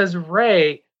that because of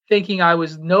Ray thinking I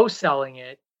was no-selling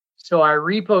it, so I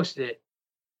reposted it,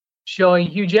 showing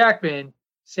Hugh Jackman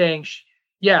saying,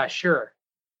 "Yeah, sure,"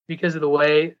 because of the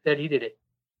way that he did it.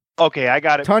 Okay, I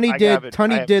got it. Tony did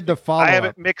the follow-up. I have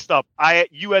it mixed up.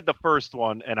 You had the first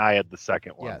one and I had the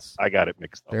second one. Yes. I got it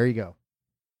mixed up. There you go.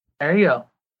 There you go.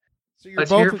 So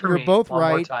Let's hear it for you're me both one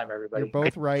right. more time, everybody. You're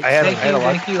both right.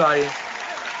 Thank you, audience.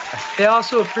 They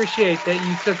also appreciate that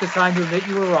you took the time to admit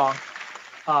you were wrong.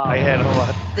 I had a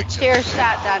lot.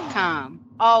 TheChairShot.com.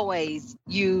 Always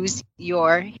use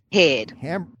your head.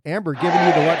 Amber giving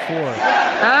you the what for.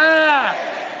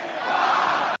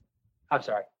 I'm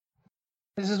sorry.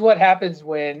 This is what happens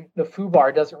when the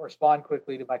foobar doesn't respond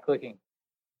quickly to my clicking.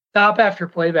 Stop after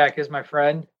playback is my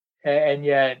friend, and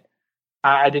yet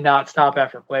I did not stop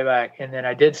after playback, and then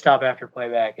I did stop after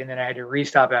playback, and then I had to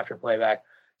restop after playback.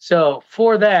 So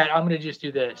for that, I'm going to just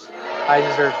do this. I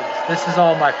deserve this. This is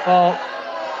all my fault.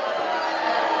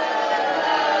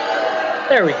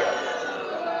 There we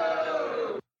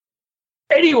go.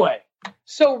 Anyway,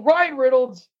 so Ryan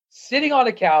Reynolds sitting on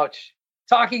a couch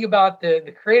talking about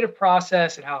the creative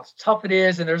process and how tough it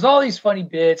is. And there's all these funny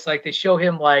bits. Like they show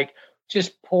him like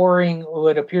just pouring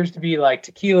what appears to be like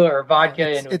tequila or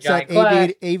vodka into a giant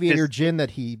glass. Aviator gin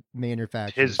that he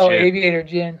manufactures. Aviator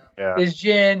gin. Yeah. His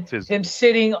gin. Him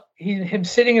sitting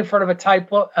in front of a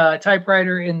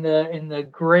typewriter in the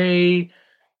gray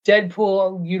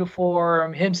Deadpool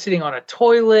uniform. Him sitting on a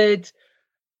toilet.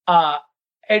 And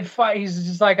he's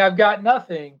just like, I've got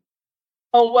nothing.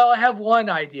 Oh well, I have one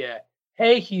idea.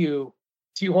 Hey Hugh,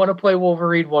 do you want to play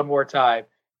Wolverine one more time?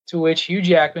 To which Hugh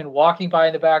Jackman, walking by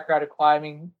in the background and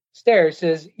climbing stairs,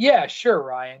 says, "Yeah, sure,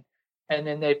 Ryan." And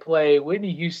then they play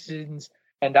Whitney Houston's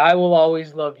 "And I Will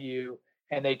Always Love You."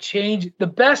 And they change. The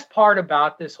best part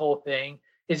about this whole thing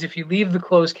is if you leave the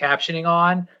closed captioning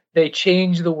on, they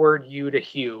change the word "you" to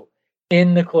 "Hugh"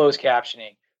 in the closed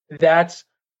captioning. That's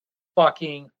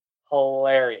fucking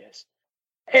hilarious.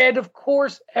 And of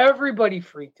course, everybody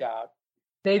freaked out.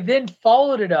 They then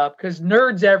followed it up because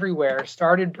nerds everywhere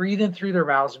started breathing through their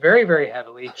mouths very, very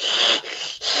heavily.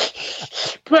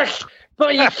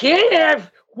 but you can't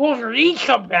have Wolverine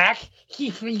come back. He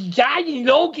died in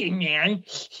Logan, man.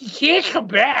 He can't come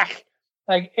back.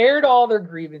 Like, aired all their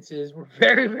grievances. Were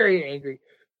very, very angry.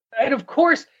 And of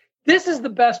course, this is the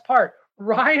best part.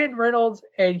 Ryan Reynolds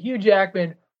and Hugh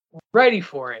Jackman ready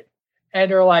for it. And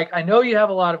they're like, I know you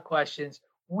have a lot of questions.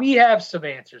 We have some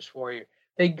answers for you.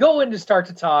 They go in to start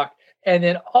to talk, and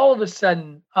then all of a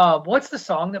sudden, what's the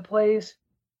song that plays?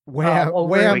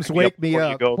 Wham's Wake Me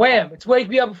Up. Wham! It's Wake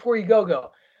Me Up Before You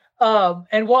Go.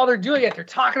 And while they're doing it, they're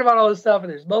talking about all this stuff,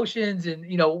 and there's motions, and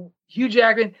Hugh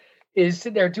Jackman is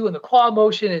sitting there doing the claw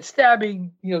motion and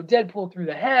stabbing, Deadpool through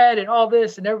the head, and all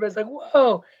this, and everybody's like,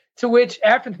 "Whoa!" To which,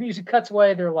 after the music cuts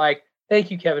away, they're like,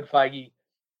 "Thank you, Kevin Feige,"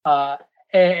 and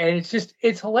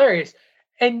it's hilarious.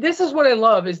 And this is what I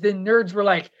love is then nerds were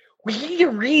like, we need to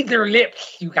read their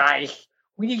lips, you guys.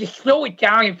 We need to slow it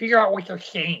down and figure out what they're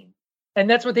saying. And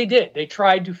that's what they did. They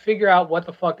tried to figure out what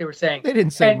the fuck they were saying. They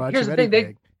didn't say much. Here's the thing.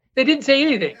 They didn't say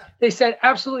anything. They said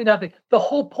absolutely nothing. The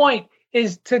whole point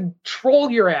is to troll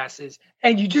your asses,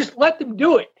 and you just let them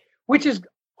do it, which is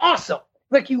awesome.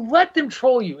 Like, you let them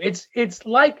troll you. It's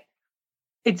like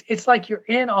you're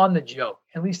in on the joke.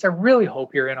 At least I really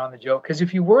hope you're in on the joke. Because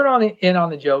if you weren't in on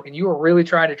the joke and you were really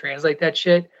trying to translate that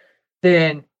shit,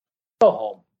 then go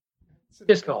home.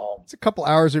 Just go home. It's a couple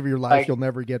hours of your life you'll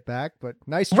never get back, but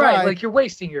nice try. Right, like you're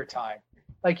wasting your time.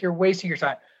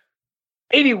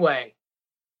 Anyway,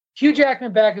 Hugh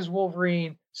Jackman back as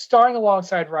Wolverine, starring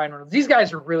alongside Ryan Reynolds. These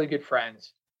guys are really good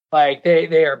friends. Like,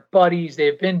 they are buddies.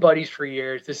 They've been buddies for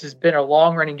years. This has been a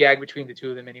long-running gag between the two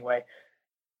of them anyway.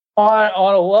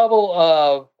 On a level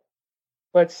of,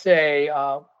 let's say,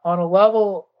 I'm going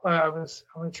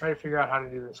to try to figure out how to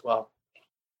do this well.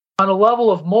 On a level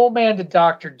of Mole Man to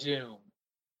Dr. Doom,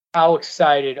 how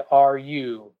excited are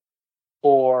you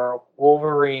for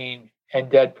Wolverine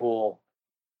and Deadpool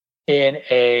in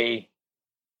a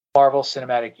Marvel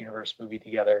Cinematic Universe movie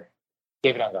together?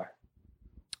 David Ungar.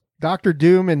 Dr.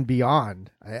 Doom and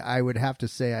Beyond, I would have to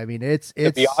say. I mean, it's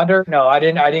Beyonder. No, I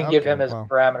didn't give him as a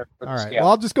parameter for the scale. Well,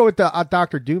 I'll just go with the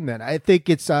Dr. Doom then. I think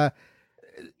it's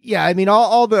yeah. I mean,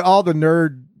 all the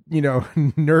nerd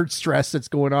nerd stress that's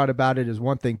going on about it is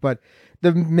one thing, but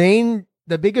the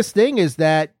biggest thing is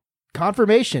that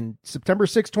confirmation, September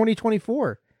 6,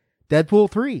 2024, Deadpool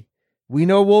 3. We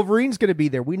know Wolverine's going to be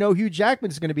there. We know Hugh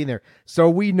Jackman's going to be there. So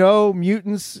we know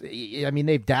mutants. I mean,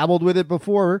 they've dabbled with it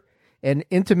before and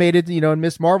intimated, in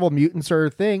Miss Marvel, mutants are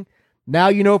a thing.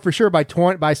 Now for sure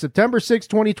by September 6,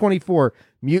 2024,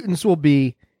 mutants will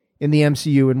be in the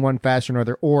MCU in one fashion or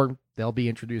other, or they'll be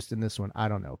introduced in this one. I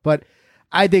don't know. But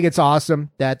I think it's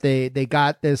awesome that they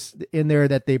got this in there,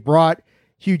 that they brought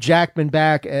Hugh Jackman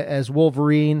back as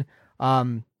Wolverine,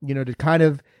 to kind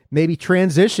of maybe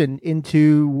transition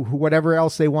into whatever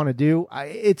else they want to do.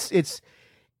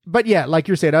 But yeah, like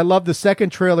you're saying, I love the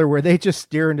second trailer where they just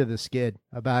steer into the skid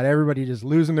about everybody just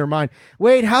losing their mind.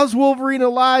 Wait, how's Wolverine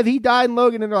alive? He died in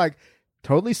Logan. And they're like,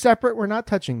 totally separate. We're not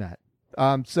touching that.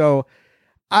 So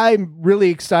I'm really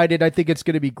excited. I think it's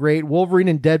going to be great. Wolverine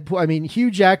and Deadpool. I mean, Hugh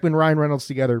Jackman, Ryan Reynolds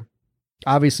together.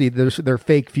 Obviously, their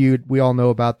fake feud. We all know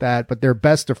about that, but they're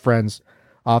best of friends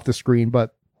off the screen.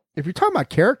 But if you're talking about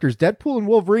characters, Deadpool and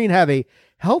Wolverine have a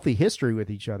healthy history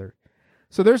with each other.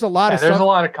 So there's a lot of stuff. There's a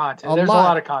lot of content. There's a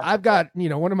lot of content. I've got,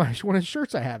 one of the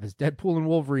shirts I have is Deadpool and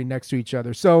Wolverine next to each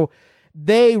other. So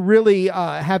they really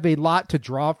have a lot to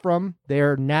draw from.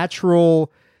 They're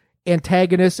natural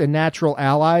antagonists and natural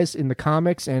allies in the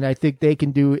comics, and I think they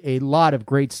can do a lot of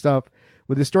great stuff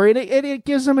with the story. And it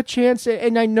gives them a chance.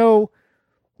 And I know,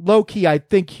 low-key, I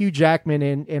think Hugh Jackman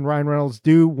and Ryan Reynolds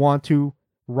do want to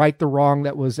right the wrong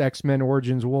that was X-Men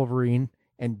Origins Wolverine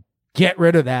and get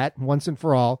rid of that once and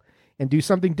for all and do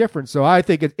something different. So I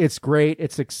think it's great.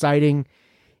 It's exciting.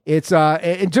 It's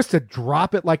and just to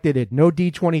drop it like they did, no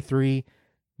D23,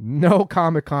 no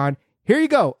Comic-Con. Here you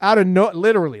go,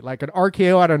 literally like an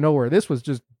RKO out of nowhere. This was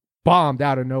just bombed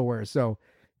out of nowhere. So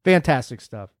fantastic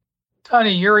stuff.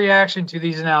 Tony, your reaction to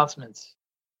these announcements?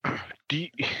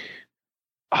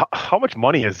 How much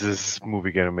money is this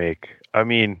movie going to make? I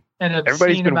mean,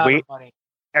 everybody's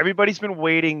been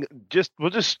waiting. We'll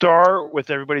just start with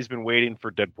everybody's been waiting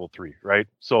for Deadpool 3, right?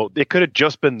 So it could have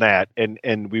just been that,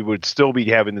 and we would still be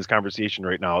having this conversation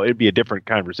right now. It'd be a different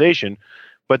conversation,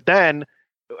 but then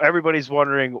everybody's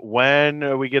wondering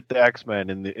when we get the X-Men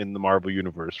in the Marvel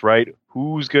universe, right?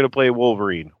 Who's going to play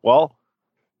Wolverine? Well,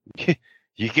 you're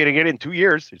going to get it in 2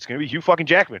 years. It's going to be Hugh fucking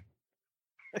Jackman.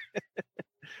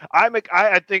 I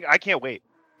think I can't wait.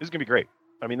 This is going to be great.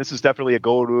 I mean, this is definitely a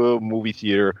go to a movie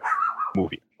theater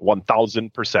movie,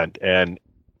 1000%. And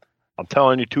I'm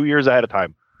telling you, 2 years ahead of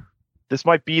time, this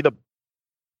might be the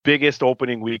biggest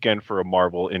opening weekend for a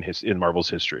Marvel in Marvel's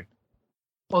history.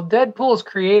 Well, Deadpool's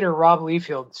creator, Rob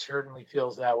Liefeld, certainly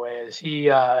feels that way, as he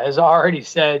has already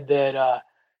said that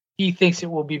he thinks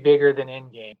it will be bigger than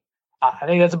Endgame. I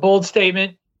think that's a bold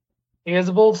statement.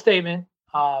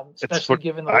 Especially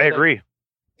given the... I agree.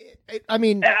 I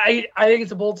mean, I think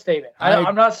it's a bold statement.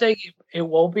 I'm not saying it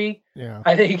won't be. Yeah.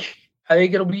 I think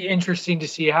it'll be interesting to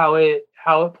see how it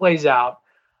plays out.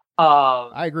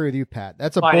 I agree with you, Pat.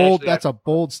 That's a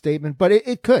bold statement, but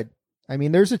it could. I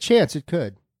mean, there's a chance it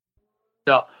could.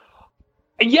 So,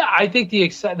 yeah, I think the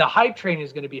hype train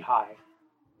is going to be high.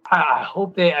 I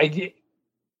hope I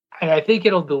think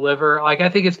it'll deliver. Like, I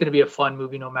think it's going to be a fun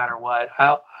movie no matter what.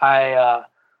 I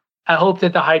hope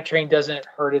that the hype train doesn't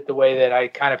hurt it the way that I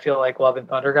kind of feel like Love and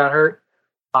Thunder got hurt,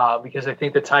 because I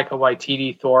think the Taika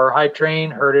Waititi Thor hype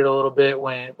train hurt it a little bit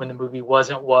when the movie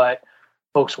wasn't what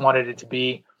folks wanted it to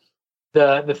be.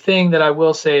 The thing that I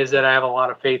will say is that I have a lot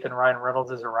of faith in Ryan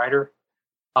Reynolds as a writer.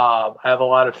 I have a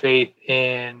lot of faith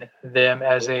in them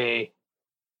as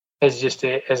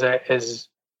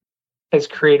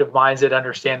creative minds that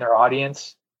understand their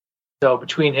audience. So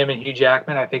between him and Hugh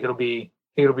Jackman, I think it'll be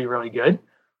really good.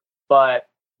 But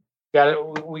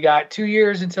we got 2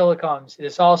 years until it comes.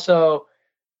 This also,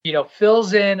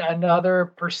 fills in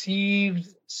another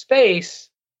perceived space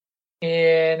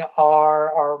in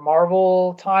our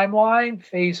Marvel timeline,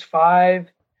 Phase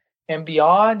 5 and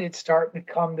beyond. It's starting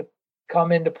to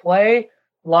come into play.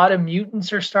 A lot of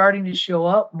mutants are starting to show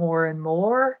up more and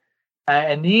more,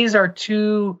 and these are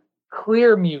two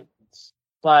clear mutants.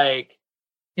 Like,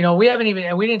 we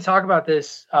didn't talk about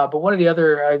this, but one of the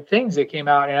other things that came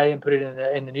out, and I didn't put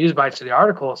it in the news bites of the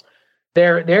articles,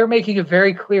 they're making it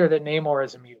very clear that Namor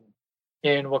is a mutant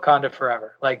in Wakanda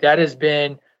Forever. Like, that has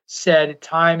been said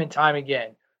time and time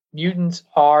again. Mutants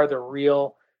are the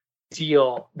real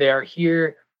deal. They're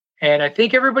here. And I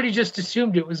think everybody just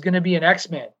assumed it was going to be an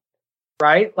X-Men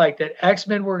right? Like that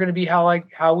X-Men were going to be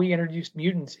how we introduced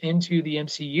mutants into the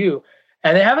MCU,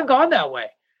 and they haven't gone that way.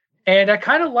 And I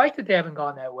kind of like that they haven't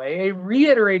gone that way. It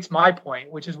reiterates my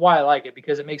point, which is why I like it,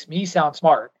 because it makes me sound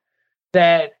smart,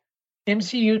 that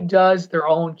MCU does their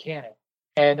own canon,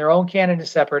 and their own canon is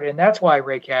separate. And that's why,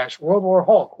 Ray Cash, World War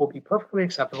Hulk will be perfectly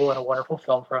acceptable and a wonderful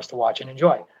film for us to watch and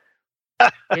enjoy.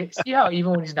 See how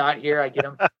even when he's not here, I get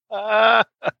him? Oh,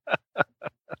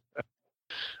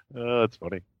 that's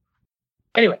funny.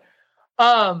 Anyway,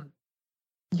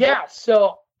 yeah,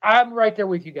 so I'm right there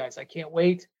with you guys. I can't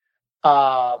wait.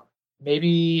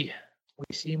 Maybe we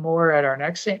see more at our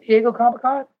next San Diego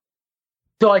Comic-Con.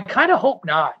 So I kind of hope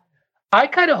not. I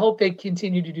kind of hope they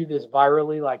continue to do this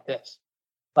virally like this.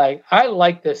 Like, I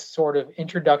like this sort of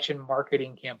introduction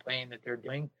marketing campaign that they're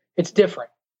doing. It's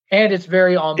different, and it's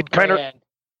very on brand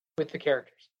with the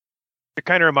characters. It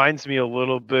kind of reminds me a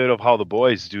little bit of how the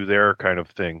boys do their kind of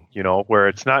thing, where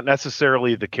it's not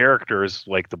necessarily the characters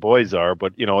like the boys are,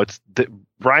 but, it's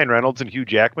Ryan Reynolds and Hugh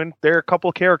Jackman. They're a couple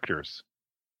characters.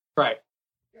 Right.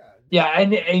 Yeah,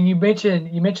 and you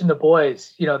mentioned the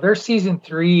boys. Their season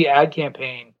 3 ad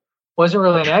campaign wasn't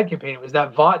really an ad campaign. It was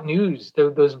that Vought News,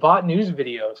 those Vought News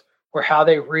videos were how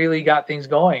they really got things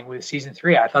going with season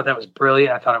 3. I thought that was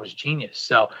brilliant. I thought it was genius.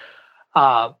 So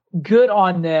good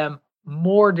on them.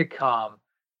 More to come.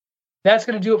 That's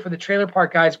going to do it for the Trailer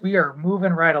Park, guys. We are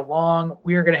moving right along.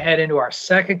 We are going to head into our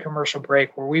second commercial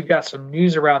break where we've got some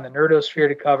news around the Nerdosphere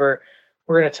to cover.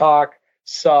 We're going to talk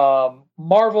some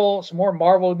more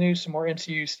Marvel news, some more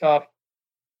MCU stuff,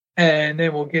 and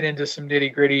then we'll get into some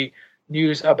nitty gritty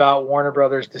news about Warner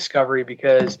Brothers Discovery,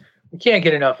 because we can't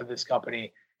get enough of this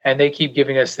company, and they keep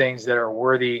giving us things that are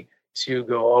worthy to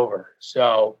go over.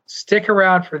 So stick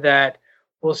around for that.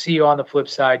 We'll see you on the flip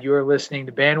side. You are listening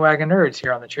to Bandwagon Nerds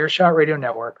here on the Chairshot Radio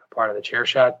Network, part of the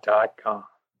Chairshot.com.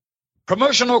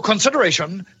 Promotional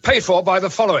consideration paid for by the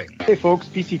following. Hey folks,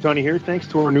 PC Tony here. Thanks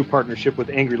to our new partnership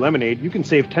with Angry Lemonade, you can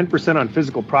save 10% on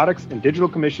physical products and digital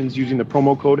commissions using the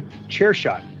promo code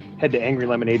ChairShot. Head to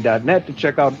angrylemonade.net to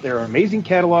check out their amazing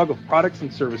catalog of products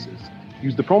and services.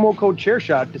 Use the promo code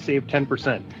ChairShot to save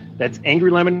 10%. That's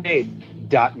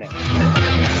angrylemonade.net.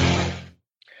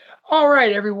 All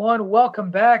right, everyone,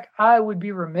 welcome back. I would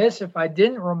be remiss if I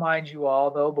didn't remind you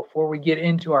all, though, before we get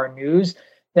into our news,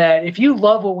 that if you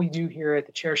love what we do here at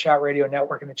the Chairshot Radio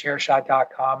Network and the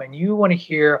Chairshot.com, and you want to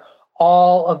hear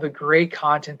all of the great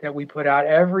content that we put out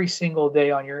every single day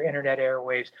on your internet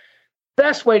airwaves, the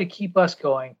best way to keep us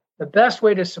going, the best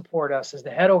way to support us is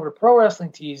to head over to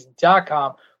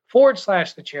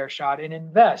ProWrestlingTees.com/thechairshot and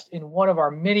invest in one of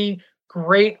our many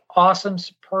great, awesome,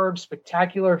 superb,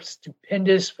 spectacular,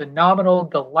 stupendous, phenomenal,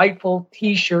 delightful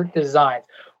t-shirt designs.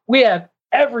 We have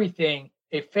everything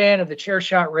a fan of the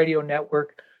Chairshot Radio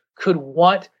Network could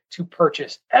want to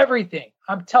purchase. Everything.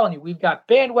 I'm telling you, we've got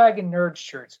Bandwagon Nerd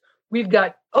shirts. We've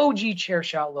got OG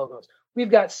Chairshot logos.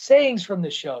 We've got sayings from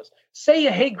the shows. Say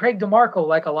you hate Craig DeMarco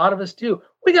like a lot of us do.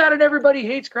 We got an Everybody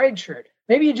Hates Craig shirt.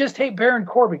 Maybe you just hate Baron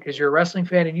Corbin because you're a wrestling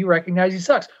fan and you recognize he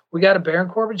sucks. We got a Baron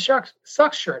Corbin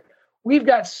sucks shirt. We've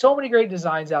got so many great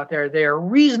designs out there. They are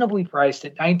reasonably priced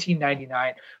at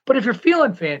 $19.99. But if you're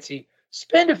feeling fancy,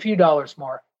 spend a few dollars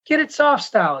more. Get it soft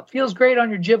style. It feels great on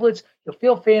your giblets. You'll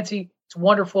feel fancy. It's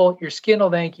wonderful. Your skin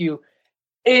will thank you.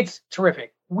 It's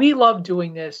terrific. We love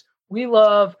doing this. We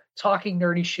love talking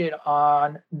nerdy shit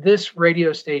on this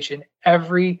radio station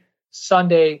every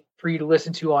Sunday for you to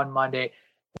listen to on Monday.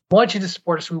 We want you to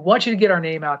support us. We want you to get our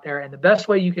name out there. And the best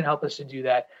way you can help us to do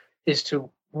that is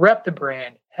to rep the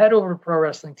brand. Head over to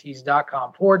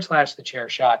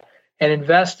ProWrestlingTees.com/thechairshot and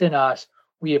invest in us.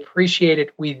 We appreciate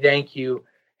it. We thank you.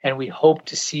 And we hope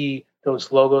to see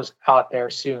those logos out there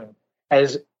soon.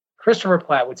 As Christopher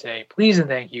Platt would say, please and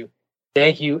thank you.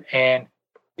 Thank you and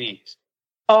please.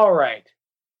 All right,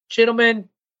 gentlemen,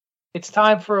 it's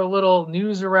time for a little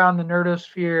news around the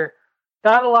Nerdosphere.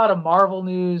 Got a lot of Marvel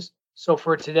news. So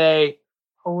for today,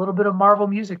 a little bit of Marvel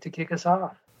music to kick us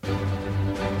off.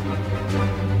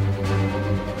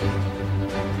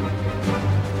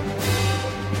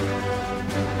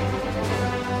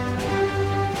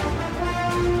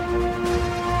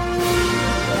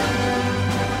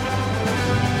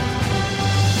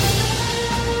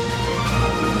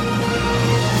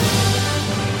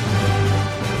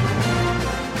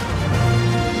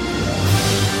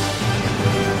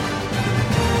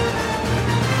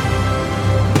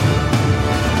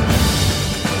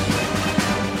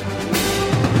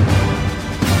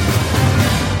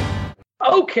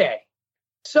 Okay,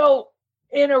 so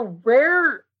in a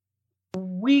rare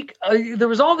week, there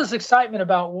was all this excitement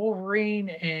about Wolverine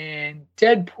and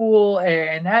Deadpool,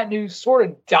 and that news sort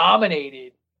of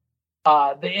dominated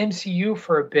the MCU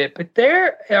for a bit, but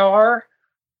there are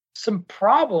some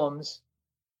problems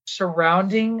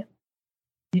surrounding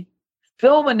the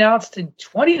film announced in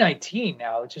 2019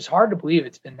 now, which is hard to believe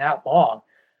it's been that long.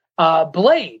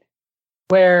 Blade,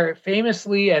 where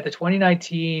famously at the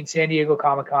 2019 San Diego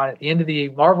Comic-Con, at the end of the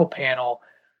Marvel panel,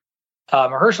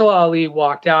 Mahershala Ali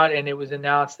walked out and it was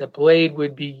announced that Blade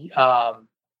would be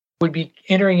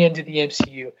entering into the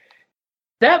MCU.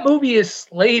 That movie is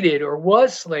slated, or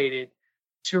was slated,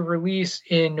 to release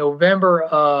in November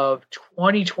of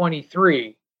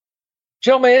 2023.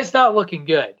 Gentlemen, it's not looking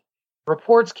good.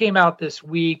 Reports came out this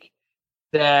week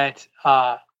that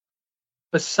Bassam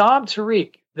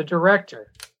Tariq, the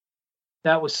director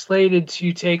that was slated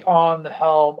to take on the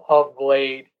helm of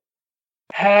Blade,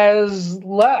 has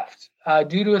left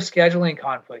due to a scheduling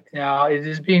conflict. Now, it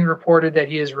is being reported that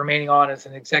he is remaining on as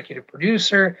an executive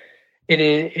producer.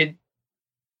 It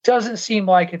doesn't seem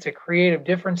like it's a creative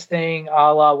difference thing,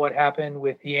 a la what happened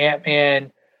with the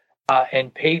Ant-Man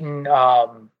and Peyton.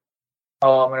 I'm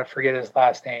going to forget his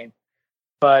last name.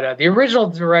 But the original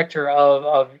director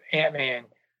of Ant-Man,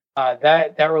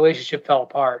 that relationship fell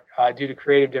apart due to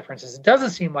creative differences. It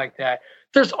doesn't seem like that.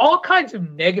 There's all kinds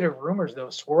of negative rumors, though,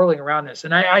 swirling around this.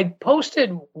 And I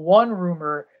posted one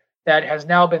rumor that has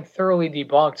now been thoroughly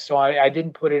debunked, so I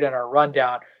didn't put it in our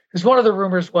rundown. Because one of the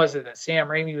rumors was that Sam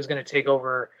Raimi was going to take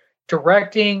over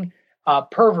directing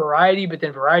per Variety, but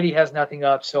then Variety has nothing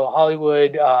up. So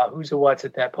Hollywood, who's or what's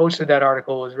it that posted that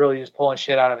article was really just pulling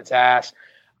shit out of its ass.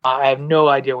 I have no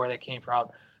idea where that came from.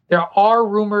 There are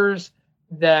rumors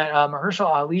that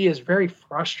Mahershala Ali is very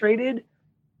frustrated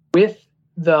with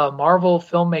the Marvel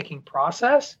filmmaking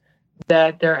process,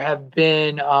 that there have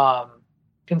been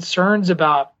concerns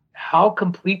about how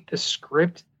complete the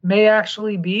script may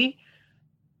actually be.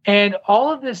 And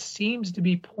all of this seems to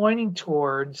be pointing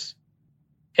towards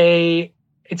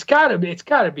it's gotta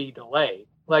be delayed.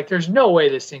 Like, there's no way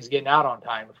this thing's getting out on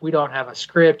time. If we don't have a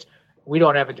script, we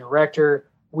don't have a director,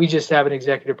 we just have an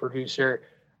executive producer.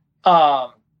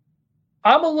 I'm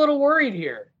a little worried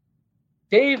here.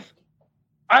 Dave,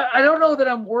 I don't know that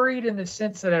I'm worried in the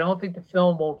sense that I don't think the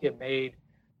film won't get made,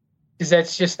 because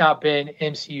that's just not been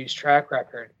MCU's track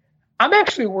record. I'm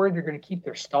actually worried they're going to keep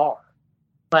their star.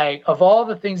 Like, of all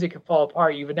the things that could fall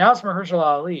apart, you've announced Mahershala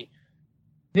Ali.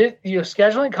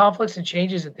 Scheduling conflicts and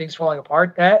changes and things falling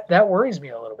apart, that worries me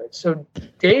a little bit. So,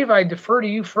 Dave, I defer to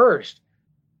you first.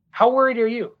 How worried are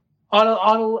you?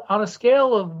 On a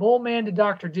scale of Mole Man to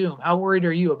Dr. Doom, how worried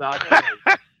are you about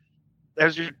it?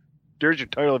 There's your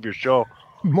title of your show.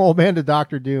 Mole Man to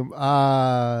Dr. Doom.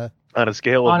 On a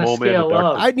scale of Mole Man to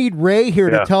Dr. I need Ray here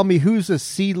to tell me who's a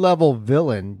C-level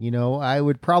villain. I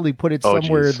would probably put it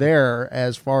somewhere there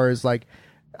as far as like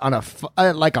on a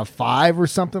 5 or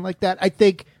something like that. I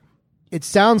think it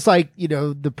sounds like,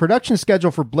 the production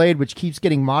schedule for Blade, which keeps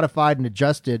getting modified and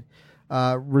adjusted,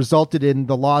 resulted in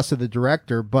the loss of the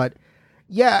director. But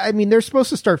yeah, I mean, they're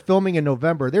supposed to start filming in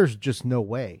November. There's just no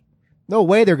way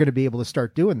they're going to be able to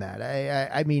start doing that.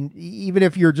 I mean, even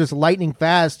if you're just lightning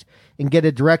fast and get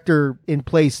a director in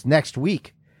place next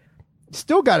week,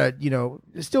 still got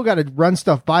to run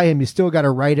stuff by him. You still got to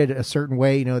write it a certain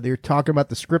way. They're talking about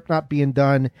the script not being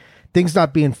done, things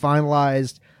not being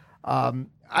finalized. I'm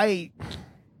a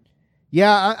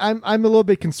little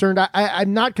bit concerned.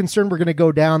 I'm not concerned we're going to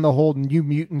go down the whole New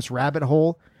Mutants rabbit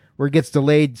hole where it gets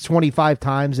delayed 25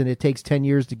 times and it takes 10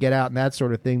 years to get out and that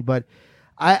sort of thing. But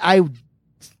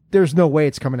there's no way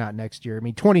it's coming out next year. I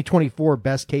mean, 2024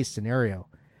 best case scenario.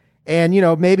 And,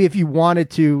 maybe if you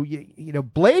wanted to,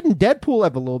 Blade and Deadpool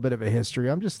have a little bit of a history.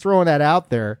 I'm just throwing that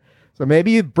out there. So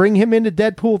maybe you bring him into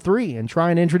Deadpool 3 and try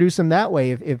and introduce him that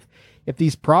way if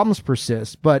these problems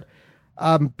persist. But,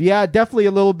 definitely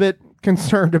a little bit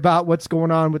concerned about what's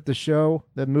going on with the show,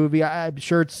 the movie. I'm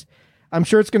sure it's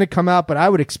going to come out, but I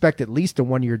would expect at least a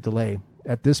 1-year delay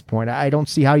at this point. I don't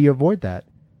see how you avoid that.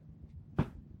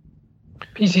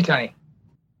 PC Tony.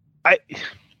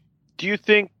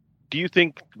 Do you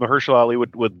think Mahershala Ali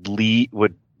would lead?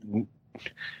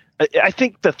 I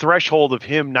think the threshold of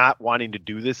him not wanting to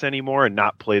do this anymore and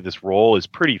not play this role is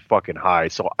pretty fucking high.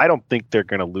 So I don't think they're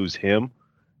going to lose him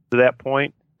to that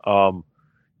point.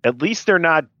 At least they're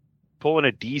not pulling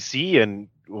a DC and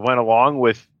went along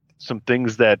with some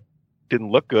things that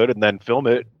didn't look good and then film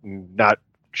it and not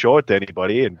show it to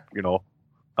anybody. And,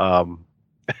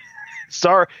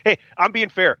 sorry. Hey, I'm being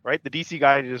fair, right? The DC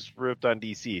guy just ripped on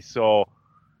DC. So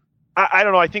I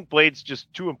don't know. I think Blade's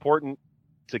just too important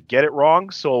to get it wrong.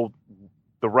 So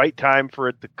the right time for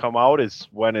it to come out is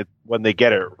when they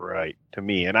get it right, to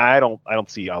me. And I don't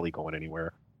see Ali going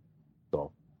anywhere.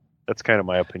 So that's kind of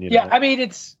my opinion. Yeah. I mean,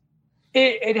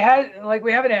 It has, like,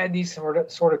 we haven't had these sort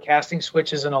of casting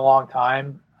switches in a long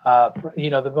time.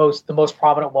 The most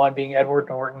prominent one being Edward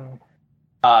Norton,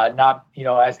 not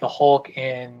as the Hulk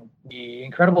in the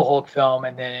Incredible Hulk film,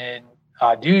 and then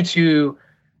due to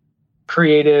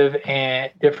creative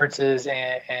and differences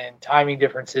and timing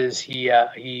differences,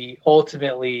 he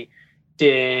ultimately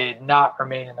did not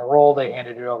remain in the role. They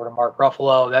handed it over to Mark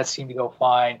Ruffalo. That seemed to go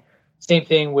fine. Same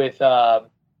thing with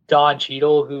Don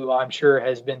Cheadle, who I'm sure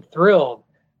has been thrilled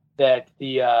that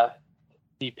the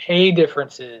pay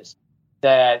differences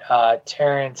that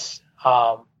Terrence,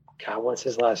 what's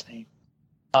his last name?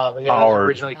 Howard.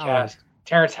 Originally cast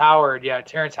Terrence Howard. Yeah,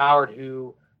 Terrence Howard,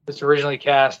 who was originally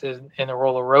cast in the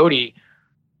role of Rhodey.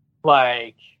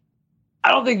 Like,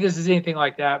 I don't think this is anything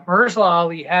like that. Mahershala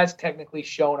Ali has technically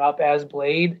shown up as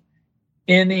Blade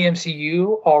in the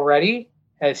MCU already,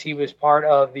 as he was part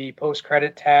of the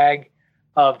post-credit tag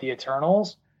of the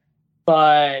Eternals.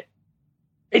 But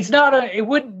it's not it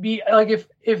wouldn't be like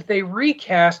if they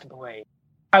recast Blade,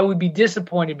 I would be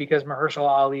disappointed because Mahershala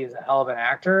Ali is a hell of an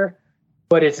actor,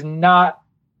 but it's not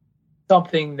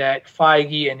something that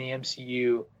Feige and the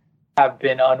MCU have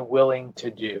been unwilling to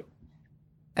do.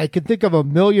 I can think of a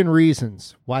million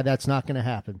reasons why that's not going to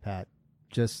happen, Pat.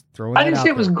 Just throwing it out. I didn't say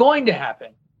it was going to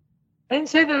happen. I didn't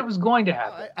say that it was going to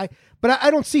happen. But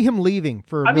I don't see him leaving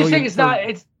for. I'm just saying it's not.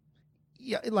 It's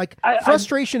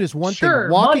frustration is one thing.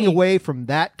 Walking away from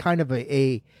that kind of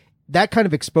that kind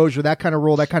of exposure, that kind of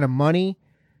role, that kind of money.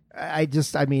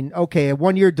 Okay, a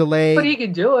 1 year delay. But he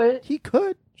can do it. He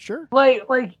could, sure. Like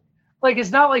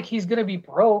it's not like he's going to be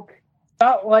broke.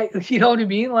 Not like, you know what I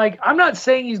mean? Like, I'm not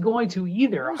saying he's going to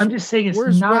either. I'm just saying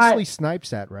where's not. Where's Wesley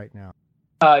Snipes at right now?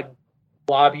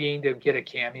 Lobbying to get a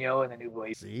cameo in the new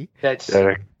Blade. See? That's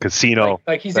Casino.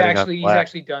 Like he's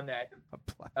actually done that.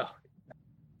 Oh.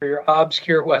 For your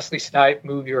obscure Wesley Snipes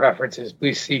movie references,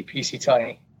 please see PC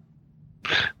Tony.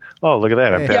 Oh, look at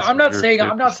that! I'm not saying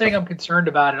I'm concerned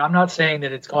about it. I'm not saying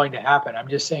that it's going to happen. I'm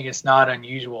just saying it's not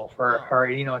unusual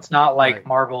it's not like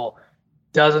Marvel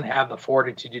doesn't have the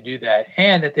fortitude to do that,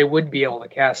 and that they would be able to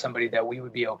cast somebody that we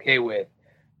would be okay with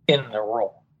in the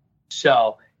role.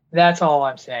 So that's all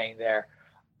I'm saying there.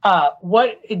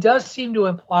 What it does seem to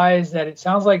imply is that it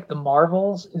sounds like the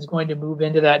Marvels is going to move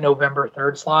into that November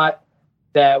 3rd slot,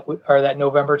 that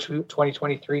November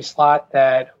 2023 slot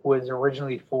that was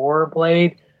originally for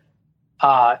Blade.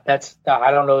 I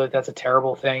don't know that that's a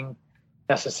terrible thing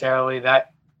necessarily.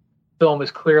 That film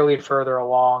is clearly further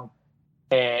along,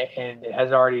 and it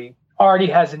has already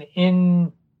has an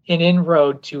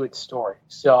inroad to its story.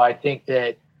 So I think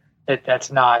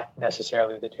that's not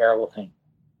necessarily the terrible thing.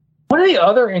 One of the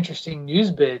other interesting news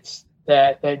bits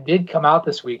that did come out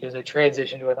this week as a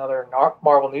transition to another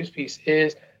Marvel news piece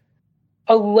is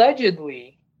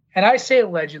allegedly, and I say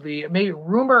allegedly,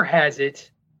 rumor has it,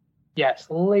 yes,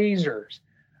 lasers,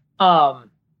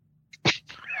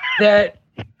 that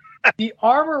the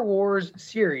Armor Wars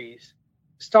series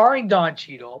starring Don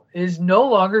Cheadle is no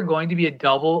longer going to be a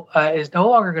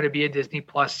Disney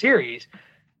Plus series,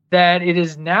 that it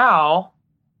is now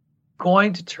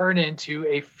going to turn into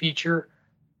a feature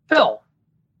film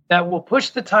that will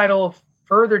push the title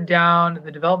further down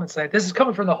the development side. This is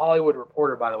coming from the Hollywood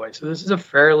Reporter, by the way, so this is a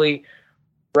fairly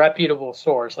reputable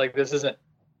source. Like, this isn't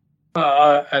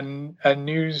a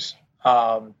news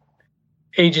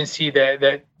agency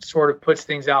that sort of puts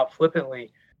things out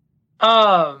flippantly.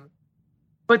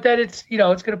 But that it's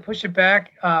going to push it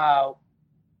back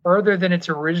further than its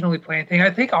originally planned thing.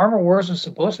 I think Armor Wars was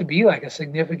supposed to be like a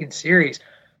significant series.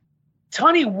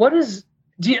 Tony, do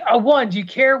you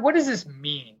care? What does this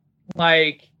mean?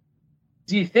 Like,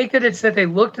 do you think that it's that they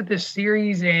looked at this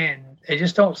series and they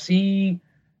just don't see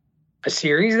a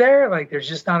series there? Like, there's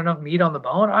just not enough meat on the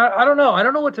bone? I don't know. I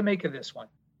don't know what to make of this one.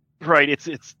 Right.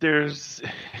 There's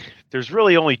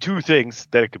really only two things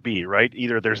that it could be, right?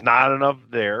 Either there's not enough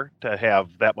there to have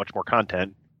that much more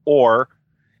content, or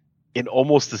in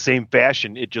almost the same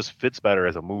fashion, it just fits better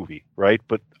as a movie, right?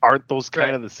 But aren't those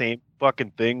kind of the same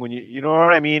fucking thing when you know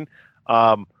what I mean?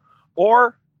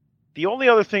 Or the only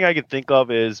other thing I can think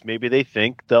of is maybe they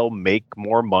think they'll make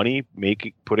more money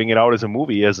putting it out as a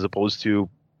movie as opposed to,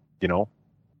 on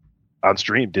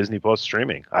Disney Plus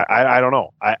streaming. I don't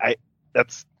know.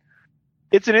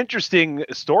 It's an interesting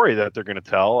story that they're going to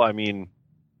tell. I mean,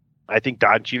 I think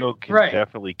Don Cheadle can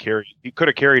definitely he could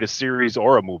have carried a series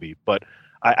or a movie, but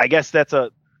I guess that's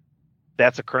a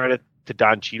credit to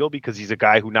Don Cheadle, because he's a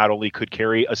guy who not only could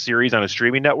carry a series on a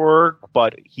streaming network,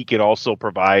 but he could also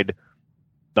provide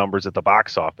numbers at the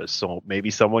box office. So maybe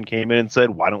someone came in and said,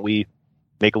 why don't we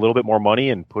make a little bit more money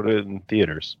and put it in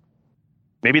theaters?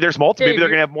 Maybe there's multiple. Maybe they're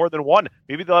going to have more than one.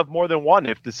 Maybe they'll have more than one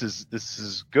if this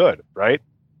is good, right?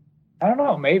 I don't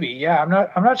know. Maybe. Yeah,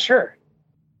 I'm not sure.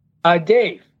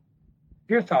 Dave,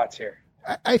 your thoughts here.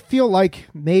 I feel like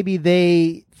maybe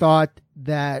they thought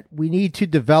that we need to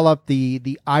develop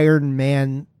the Iron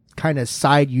Man kind of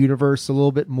side universe a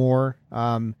little bit more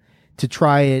to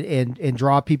try and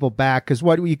draw people back. Because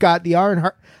what we got, the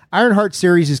Ironheart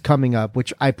series is coming up,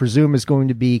 which I presume is going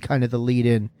to be kind of the lead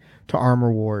in to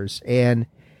Armor Wars. And,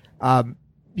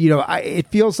 it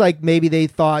feels like maybe they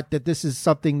thought that this is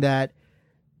something that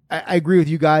I agree with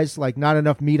you guys, like not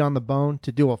enough meat on the bone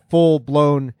to do a full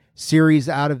blown series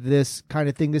out of this kind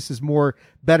of thing. This is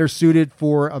better suited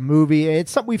for a movie.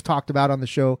 It's something we've talked about on the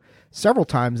show several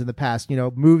times in the past,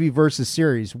 movie versus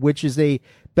series, which is a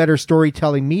better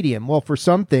storytelling medium. Well, for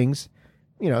some things,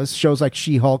 shows like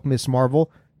She-Hulk, Miss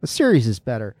Marvel, the series is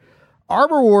better.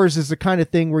 Armor Wars is the kind of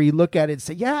thing where you look at it and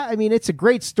say, yeah, I mean, it's a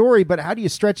great story, but how do you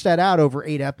stretch that out over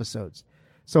 8 episodes?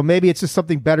 So maybe it's just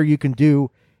something better you can do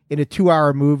in a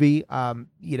 2-hour movie.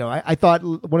 I thought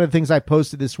one of the things I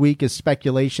posted this week is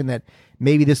speculation that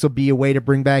maybe this will be a way to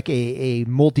bring back a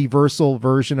multiversal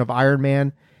version of Iron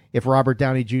Man if Robert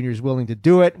Downey Jr. is willing to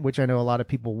do it, which I know a lot of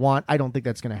people want. I don't think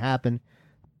that's going to happen,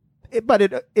 but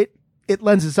it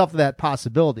lends itself to that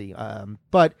possibility.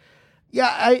 But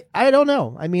yeah, I don't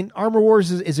know. I mean, Armor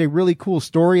Wars is a really cool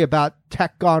story about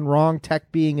tech gone wrong,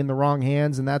 tech being in the wrong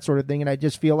hands and that sort of thing. And I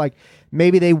just feel like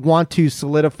maybe they want to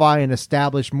solidify and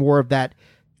establish more of that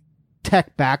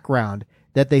tech background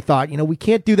that they thought, we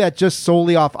can't do that just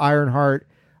solely off Ironheart.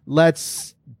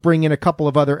 Let's bring in a couple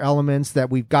of other elements that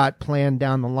we've got planned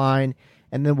down the line.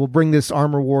 And then we'll bring this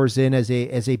Armor Wars in as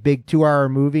a big 2-hour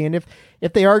movie. And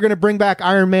if they are going to bring back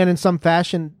Iron Man in some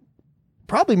fashion,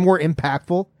 probably more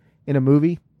impactful in a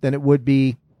movie than it would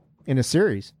be in a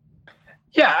series.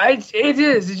 Yeah, it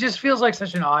is. It just feels like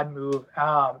such an odd move.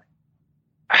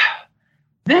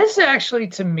 This actually,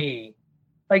 to me,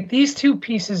 like these two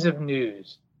pieces of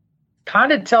news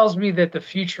kind of tells me that the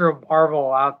future of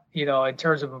Marvel out, in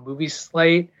terms of a movie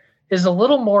slate is a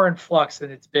little more in flux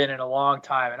than it's been in a long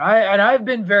time. And I've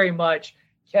been very much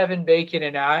Kevin Bacon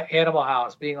and Animal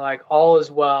House being like, all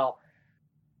is well.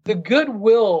 The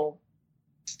goodwill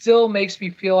still makes me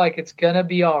feel like it's going to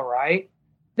be all right.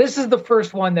 This is the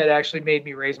first one that actually made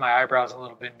me raise my eyebrows a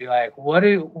little bit and be like,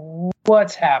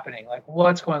 what's happening? Like,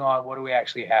 what's going on? What do we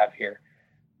actually have here?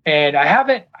 And I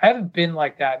haven't been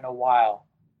like that in a while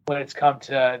when it's come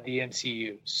to the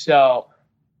MCU. So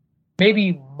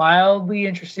maybe mildly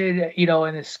interested,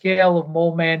 in the scale of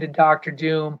Mole Man to Doctor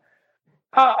Doom.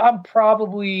 I'm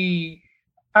probably,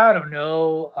 I don't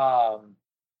know,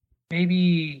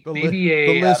 maybe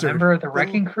a member of the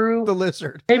Wrecking Crew. The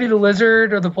Lizard. Maybe the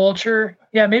Lizard or the Vulture.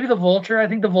 Yeah, maybe the Vulture. I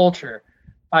think the Vulture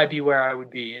might be where I would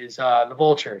be, is the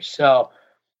Vulture. So,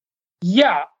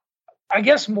 yeah, I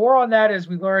guess more on that as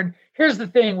we learn. Here's the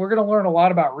thing. We're going to learn a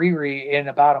lot about Riri in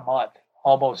about a month,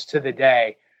 almost to the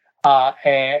day.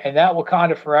 And that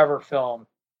Wakanda Forever film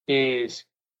is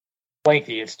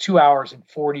lengthy. It's 2 hours and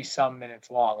 40-some minutes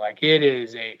long. Like, it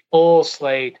is a full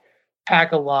slate.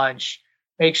 Pack a lunch.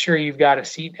 Make sure you've got a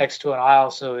seat next to an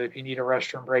aisle so if you need a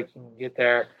restroom break, you can get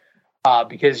there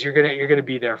because you're gonna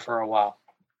be there for a while.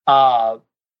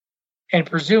 And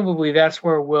presumably that's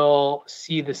where we'll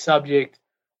see the subject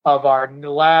of our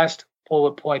last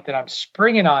bullet point that I'm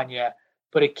springing on you,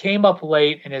 but it came up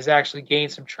late and has actually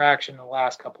gained some traction in the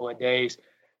last couple of days.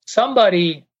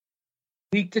 Somebody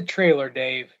leaked a trailer,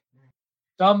 Dave.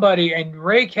 Somebody, and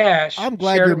Ray Cash. I'm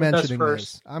glad you're mentioning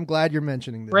this. I'm glad you're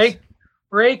mentioning this.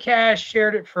 Ray Cash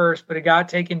shared it first, but it got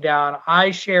taken down.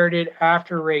 I shared it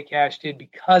after Ray Cash did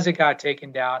because it got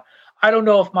taken down. I don't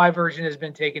know if my version has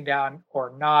been taken down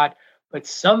or not, but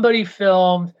somebody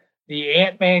filmed the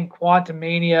Ant-Man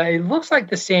Quantumania. It looks like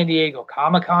the San Diego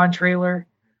Comic-Con trailer,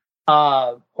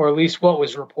 or at least what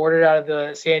was reported out of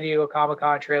the San Diego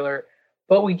Comic-Con trailer.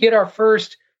 But we get our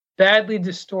first badly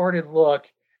distorted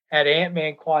look at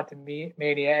Ant-Man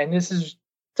Quantumania, and this is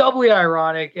doubly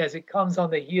ironic as it comes on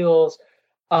the heels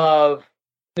of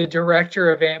the director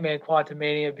of Ant-Man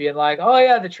Quantumania being like, oh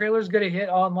yeah, the trailer's going to hit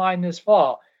online this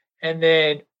fall. And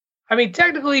then, I mean,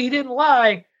 technically he didn't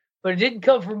lie, but it didn't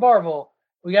come from Marvel.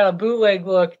 We got a bootleg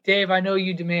look. Dave, I know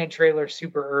you demand trailers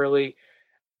super early.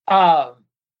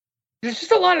 There's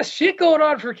just a lot of shit going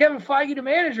on for Kevin Feige to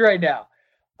manage right now.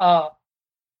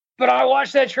 But I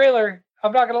watched that trailer.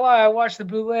 I'm not going to lie. I watched the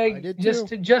bootleg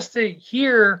just to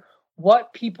hear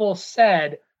what people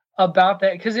said about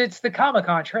that, because it's the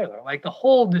Comic-Con trailer. Like, the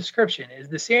whole description is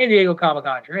the San Diego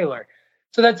Comic-Con trailer.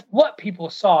 So that's what people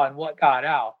saw and what got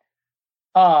out.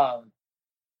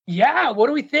 Yeah, what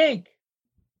do we think?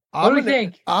 What do we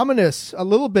think? Ominous, a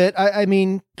little bit. I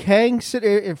mean, Kang,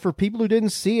 for people who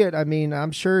didn't see it, I mean,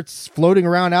 I'm sure it's floating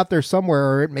around out there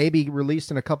somewhere, or it may be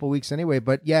released in a couple weeks anyway.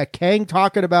 But yeah, Kang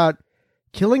talking about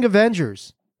killing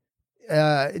Avengers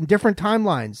in different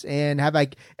timelines. And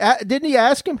didn't he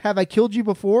ask him, have I killed you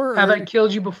before? Have I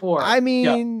killed you before? I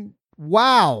mean,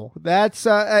 wow. That's,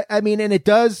 I mean, and it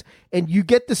does, and you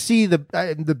get to see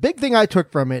the big thing I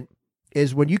took from it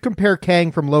is when you compare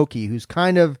Kang from Loki, who's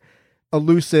kind of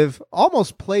elusive,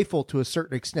 almost playful to a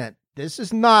certain extent. This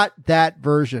is not that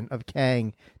version of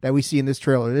Kang that we see in this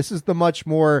trailer. This is the much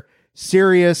more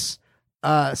serious,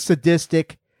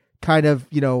 sadistic, kind of,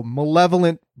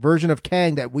 malevolent version of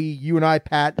Kang that you and I,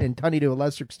 Pat, and Tunney to a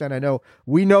lesser extent, I know,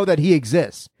 we know that he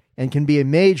exists and can be a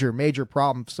major, major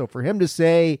problem. So for him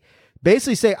to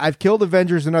basically say, I've killed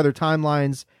Avengers in other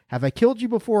timelines. Have I killed you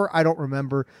before? I don't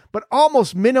remember. But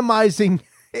almost minimizing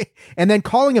and then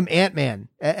calling him Ant-Man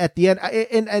at the end.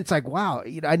 And it's like, wow,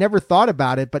 I never thought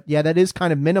about it. But yeah, that is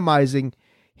kind of minimizing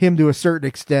him to a certain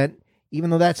extent, even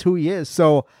though that's who he is.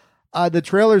 So the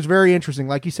trailer is very interesting.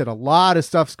 Like you said, a lot of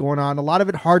stuff's going on. A lot of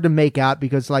it hard to make out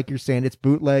because, like you're saying, it's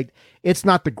bootlegged. It's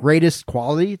not the greatest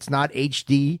quality. It's not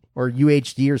HD or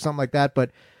UHD or something like that.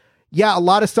 But yeah, a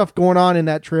lot of stuff going on in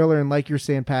that trailer. And like you're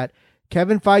saying, Pat,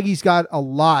 Kevin Feige's got a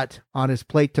lot on his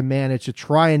plate to manage to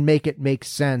try and make it make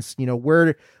sense.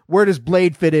 Where does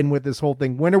Blade fit in with this whole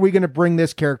thing? When are we going to bring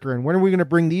this character in? When are we going to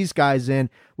bring these guys in?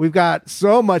 We've got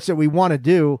so much that we want to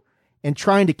do and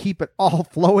trying to keep it all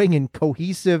flowing and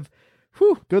cohesive.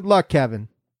 Whew, good luck, Kevin.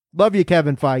 Love you,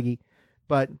 Kevin Feige,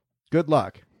 but good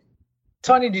luck.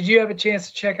 Tony, did you have a chance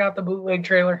to check out the bootleg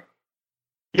trailer?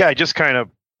 Yeah, I just kind of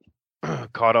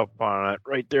caught up on it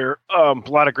right there. A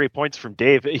lot of great points from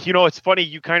Dave. It's funny,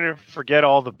 you kind of forget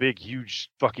all the big,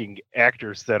 huge fucking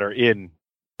actors that are in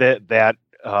that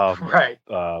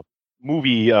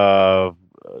movie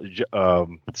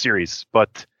series.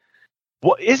 But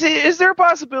what is there a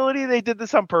possibility they did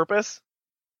this on purpose?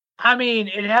 I mean,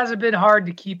 it hasn't been hard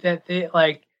to keep that thing.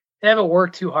 Like, they haven't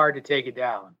worked too hard to take it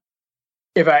down.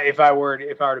 If I were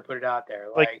to put it out there,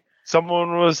 like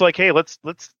someone was like, "Hey, let's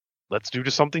do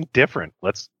just something different.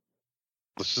 Let's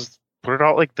just put it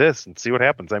out like this and see what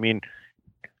happens." I mean,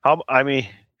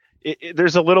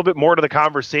 there's a little bit more to the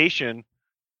conversation.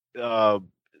 The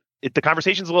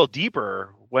conversation's a little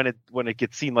deeper when it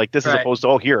gets seen like this, as opposed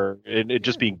to here and it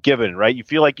just being given. Right? You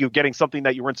feel like you're getting something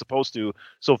that you weren't supposed to,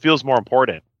 so it feels more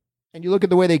important. And you look at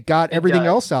the way they got everything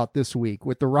else out this week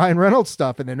with the Ryan Reynolds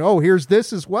stuff, and then here's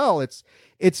this as well. It's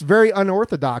very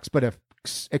unorthodox, but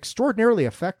extraordinarily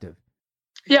effective.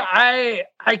 Yeah, I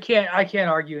can't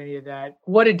argue any of that.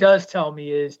 What it does tell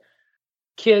me is,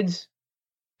 kids,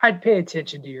 I'd pay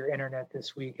attention to your internet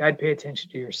this week. I'd pay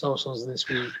attention to your socials this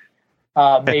week.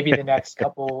 Maybe the next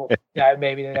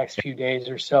maybe the next few days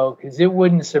or so, because it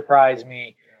wouldn't surprise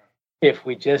me if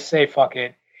we just say fuck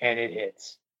it and it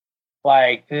hits.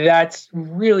 Like, that's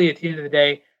really, at the end of the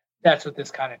day, that's what this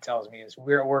kind of tells me, is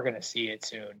we're going to see it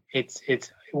soon.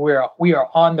 We are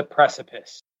on the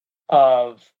precipice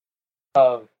of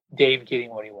Dave getting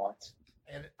what he wants.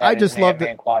 And I just love the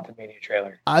Quantumania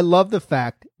trailer. I love the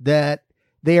fact that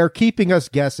they are keeping us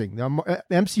guessing. The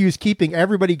MCU is keeping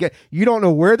everybody you don't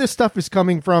know where this stuff is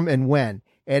coming from and when.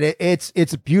 And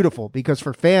it's beautiful, because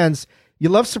for fans, you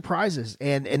love surprises,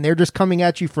 and they're just coming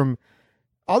at you from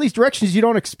all these directions you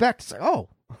don't expect. It's like, oh,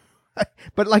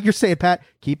 but like you're saying, Pat,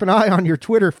 keep an eye on your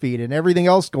Twitter feed and everything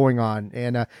else going on.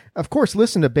 And of course,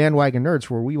 listen to Bandwagon Nerds,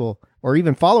 where we will, or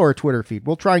even follow our Twitter feed.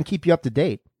 We'll try and keep you up to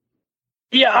date.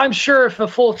 Yeah, I'm sure if a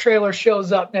full trailer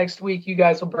shows up next week, you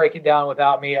guys will break it down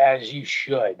without me, as you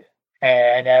should.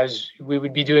 And as we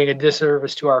would be doing a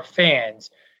disservice to our fans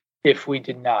if we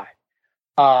did not.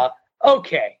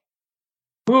 Okay,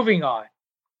 moving on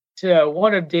to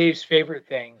one of Dave's favorite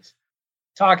things,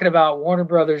 talking about Warner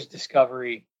Brothers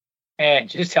Discovery and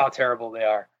just how terrible they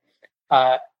are.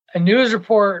 A news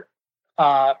report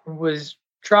was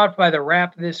dropped by The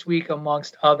Wrap this week,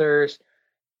 amongst others,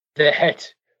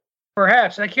 that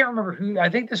perhaps, I can't remember who, I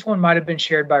think this one might have been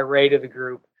shared by Ray to the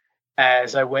group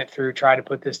as I went through trying to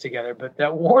put this together, but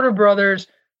that Warner Brothers,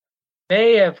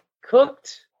 they have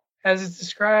cooked, as it's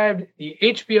described, the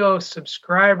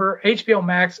HBO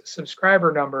Max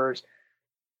subscriber numbers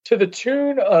to the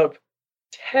tune of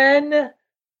 10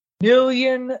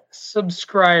 million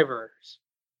subscribers.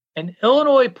 An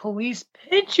Illinois Police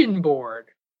Pension Board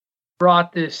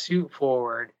brought this suit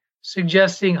forward,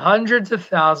 suggesting hundreds of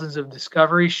thousands of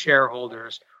Discovery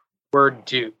shareholders were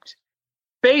duped.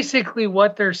 Basically,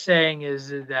 what they're saying is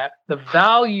that the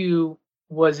value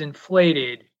was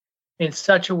inflated in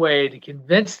such a way to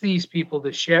convince these people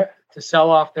to sell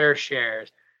off their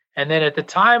shares, And then at the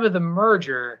time of the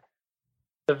merger,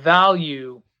 the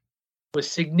value was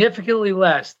significantly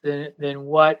less than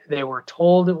what they were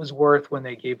told it was worth when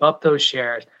they gave up those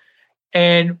shares.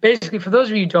 And basically, for those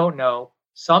of you who don't know,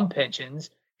 some pensions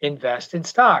invest in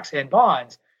stocks and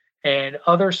bonds and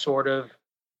other sort of,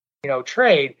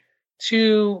 trade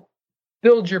to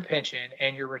build your pension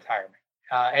and your retirement.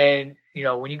 And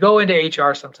when you go into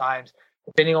HR sometimes,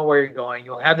 depending on where you're going,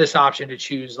 you'll have this option to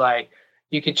choose,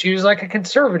 you could choose a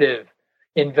conservative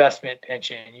investment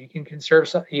pension. You can conserve,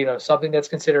 something that's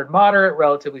considered moderate,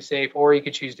 relatively safe, or you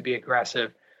could choose to be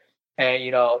aggressive. And,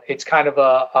 it's kind of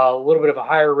a little bit of a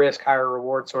higher risk, higher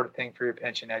reward sort of thing for your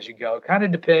pension as you go. It kind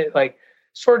of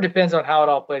depends on how it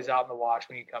all plays out in the wash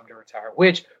when you come to retire,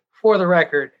 which, for the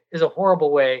record, is a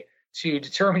horrible way to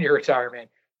determine your retirement.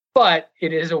 But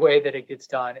it is a way that it gets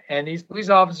done. And these police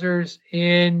officers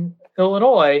in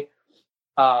Illinois,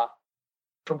 from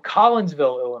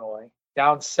Collinsville, Illinois,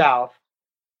 down south,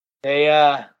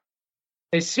 they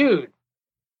sued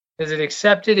because it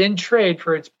accepted in trade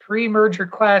for its pre-merger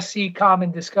Class C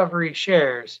common Discovery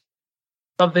shares,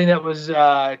 something that was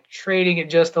trading at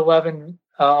just $11.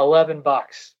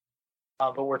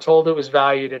 But we're told it was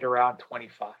valued at around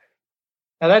 25.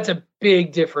 Now that's a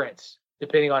big difference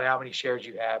depending on how many shares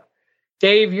you have.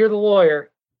 Dave, you're the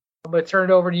lawyer. I'm going to turn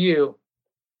it over to you.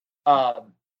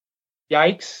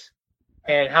 Yikes.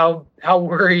 And how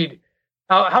worried,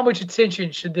 how much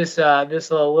attention should this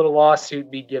little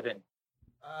lawsuit be given?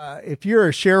 If you're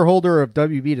a shareholder of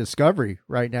WB Discovery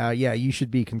right now, yeah, you should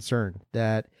be concerned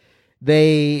that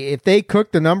if they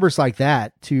cook the numbers like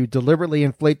that to deliberately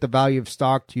inflate the value of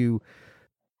stock to,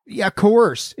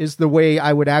 coerce is the way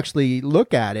I would actually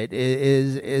look at it,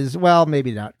 is well,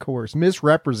 maybe not coerce,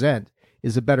 misrepresent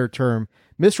is a better term,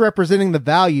 misrepresenting the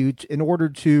value in order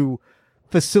to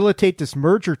facilitate this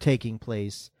merger taking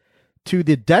place to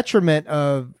the detriment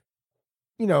of,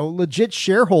 legit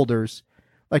shareholders,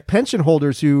 like pension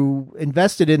holders who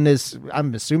invested in this.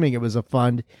 I'm assuming it was a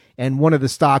fund, and one of the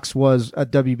stocks was a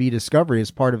WB Discovery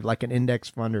as part of like an index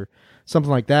fund or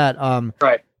something like that.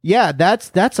 Right. Yeah,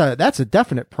 that's a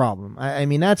definite problem. I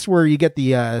mean, that's where you get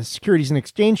the Securities and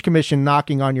Exchange Commission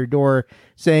knocking on your door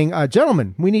saying,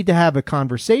 gentlemen, we need to have a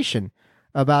conversation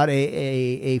about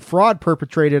a fraud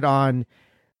perpetrated on,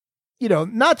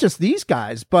 not just these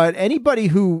guys, but anybody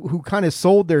who kind of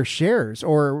sold their shares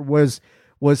or was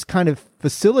kind of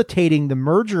facilitating the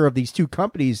merger of these two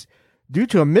companies due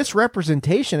to a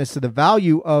misrepresentation as to the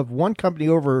value of one company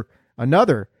over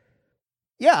another.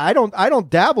 Yeah, I don't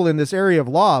dabble in this area of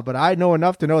law, but I know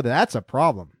enough to know that that's a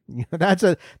problem.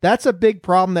 That's a big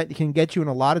problem that can get you in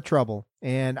a lot of trouble.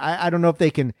 And I don't know if they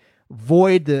can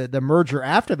void the merger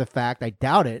after the fact. I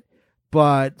doubt it,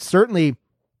 but certainly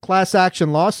class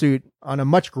action lawsuit on a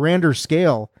much grander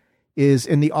scale is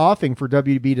in the offing for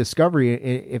WB Discovery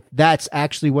if that's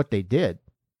actually what they did.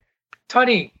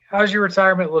 Tony, how's your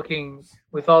retirement looking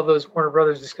with all those Warner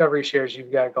Brothers Discovery shares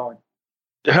you've got going?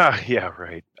 Yeah,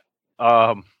 right.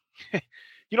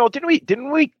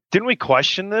 Didn't we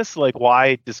question this? Like,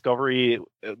 why Discovery?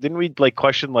 Didn't we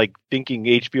question thinking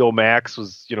HBO Max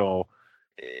was,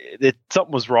 that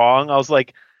something was wrong? I was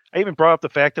like, I even brought up the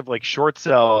fact of short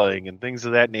selling and things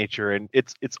of that nature, and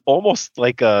it's almost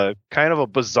like a kind of a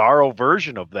bizarro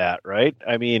version of that, right?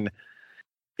 I mean,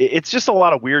 it's just a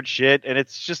lot of weird shit, and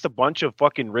it's just a bunch of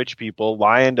fucking rich people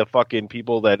lying to fucking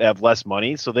people that have less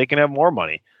money so they can have more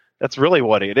money. That's really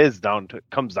what it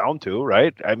comes down to,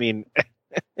 right? I mean,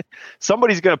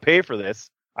 somebody's going to pay for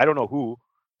this. I don't know who,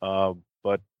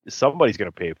 but somebody's going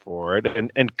to pay for it.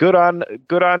 And good on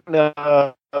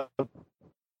the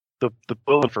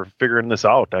villain for figuring this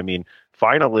out. I mean,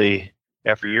 finally,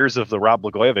 after years of the Rod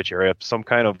Blagojevich era, some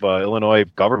kind of Illinois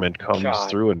government comes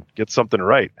through and gets something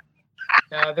right.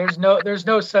 No, there's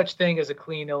no such thing as a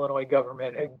clean Illinois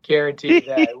government. I guarantee you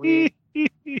that.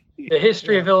 The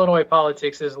history of Illinois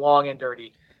politics is long and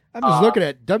dirty. I'm just looking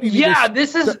at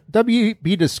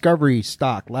WB Discovery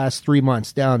stock last 3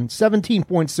 months down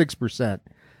 17.6%.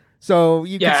 So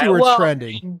you can see where it's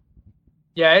trending.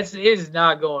 Yeah, it is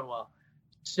not going well.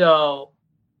 So,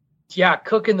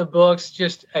 cooking the books,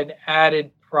 just an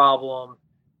added problem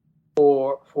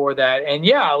for that.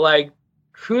 And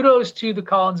kudos to the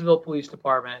Collinsville Police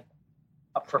Department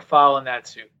for filing that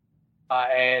suit.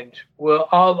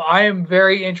 I am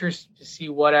very interested to see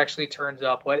what actually turns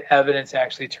up, what evidence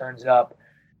actually turns up.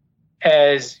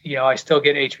 As I still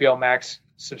get HBO Max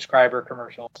subscriber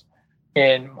commercials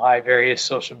in my various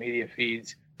social media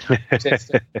feeds. It's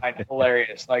kind of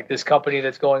hilarious. Like this company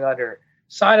that's going under,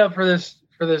 sign up for this,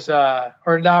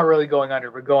 or not really going under,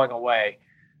 but going away.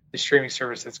 The streaming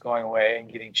service that's going away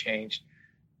and getting changed.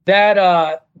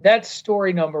 That's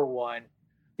story number one.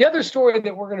 The other story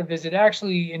that we're going to visit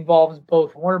actually involves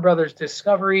both Warner Brothers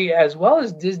Discovery as well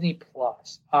as Disney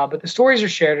Plus. But the stories are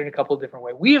shared in a couple of different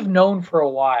ways. We have known for a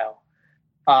while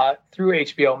through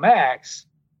HBO Max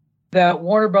that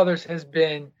Warner Brothers has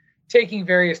been taking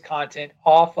various content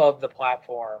off of the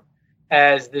platform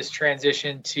as this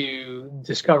transition to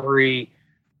Discovery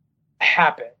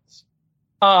happens.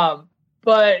 And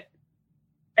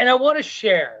I want to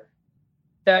share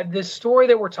that this story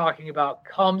that we're talking about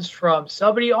comes from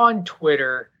somebody on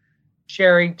Twitter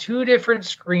sharing two different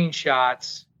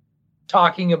screenshots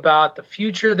talking about the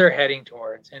future they're heading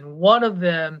towards. And one of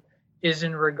them is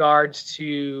in regards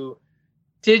to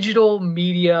digital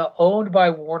media owned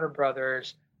by Warner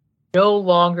Brothers no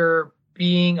longer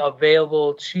being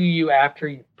available to you after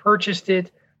you've purchased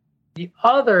it. The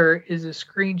other is a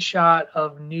screenshot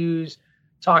of news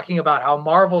talking about how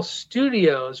Marvel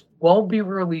Studios won't be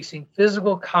releasing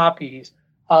physical copies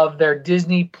of their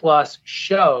Disney Plus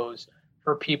shows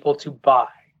for people to buy.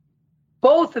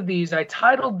 Both of these, I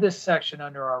titled this section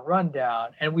under our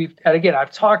rundown, and again,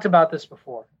 I've talked about this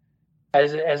before.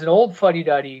 As an old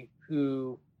fuddy-duddy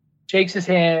who shakes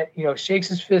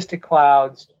his fist at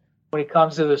clouds when it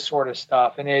comes to this sort of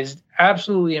stuff and is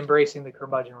absolutely embracing the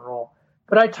curmudgeon role.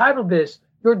 But I titled this,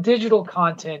 Your Digital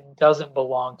Content Doesn't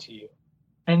Belong to You.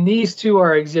 And these two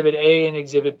are Exhibit A and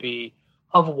Exhibit B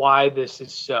of why this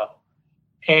is so.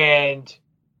 And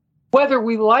whether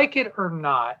we like it or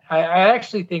not, I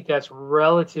actually think that's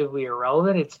relatively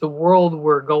irrelevant. It's the world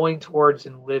we're going towards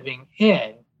and living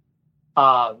in.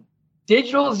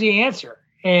 Digital is the answer.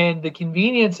 And the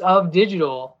convenience of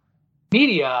digital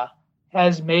media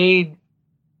has made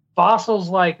fossils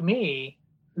like me,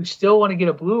 who still want to get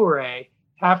a Blu-ray,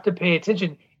 have to pay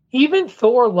attention. Even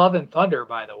Thor Love and Thunder,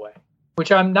 by the way,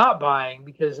 which I'm not buying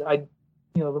because the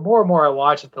more and more I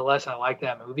watch it, the less I like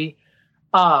that movie.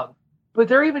 But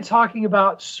they're even talking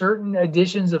about certain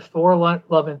editions of Thor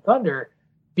Love and Thunder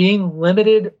being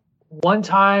limited one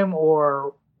time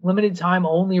or limited time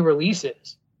only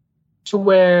releases, to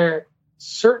where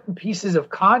certain pieces of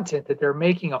content that they're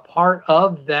making a part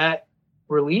of that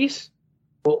release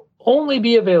will only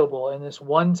be available in this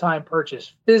one-time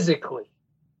purchase physically.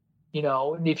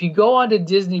 And if you go onto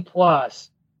Disney Plus,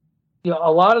 a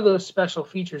lot of those special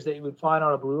features that you would find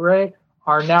on a Blu-ray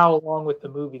are now along with the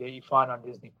movie that you find on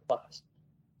Disney Plus.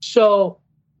 So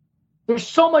there's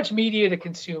so much media to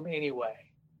consume anyway,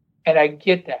 and I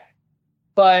get that.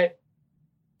 But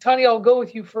Tony, I'll go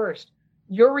with you first.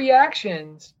 Your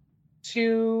reactions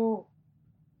to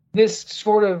this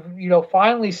sort of,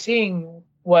 finally seeing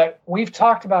what we've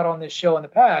talked about on this show in the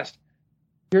past,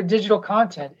 your digital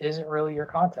content isn't really your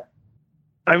content.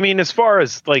 I mean, as far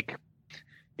as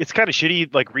it's kind of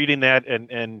shitty, reading that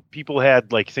and people had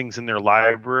things in their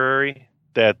library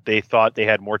that they thought they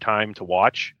had more time to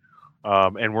watch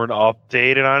and weren't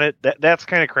updated on it. That's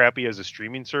kind of crappy as a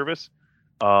streaming service.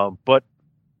 But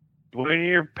when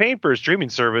you're paying for a streaming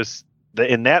service,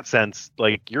 in that sense,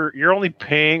 you're only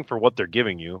paying for what they're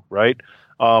giving you, right?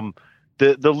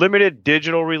 The limited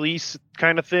digital release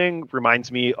kind of thing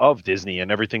reminds me of Disney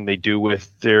and everything they do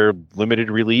with their limited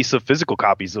release of physical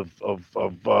copies of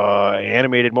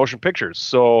animated motion pictures.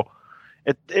 So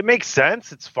it makes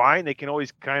sense. It's fine. They can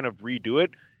always kind of redo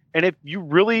it. And if you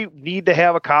really need to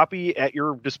have a copy at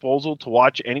your disposal to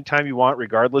watch anytime you want,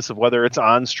 regardless of whether it's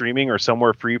on streaming or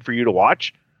somewhere free for you to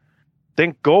watch,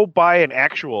 then go buy an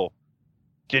actual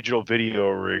digital video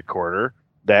recorder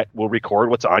that will record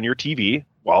what's on your TV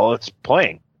while it's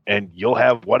playing, and you'll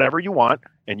have whatever you want,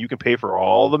 and you can pay for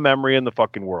all the memory in the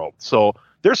fucking world. So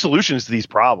there's solutions to these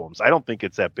problems. I don't think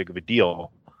it's that big of a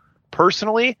deal.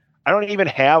 Personally, I don't even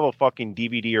have a fucking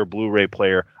DVD or Blu-ray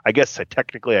player. I guess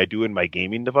technically I do in my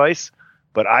gaming device,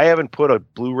 but I haven't put a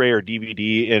Blu-ray or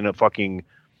DVD in a fucking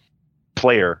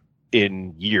player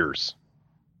in years.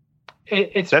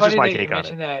 It's That's funny just my that take you on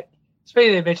mentioned it. that. It's funny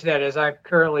they mentioned that, as I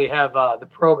currently have the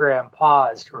program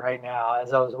paused right now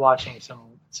as I was watching some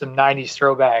 90s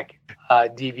throwback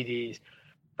DVDs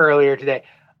earlier today.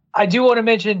 I do want to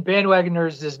mention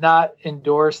Bandwagoners does not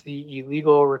endorse the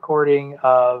illegal recording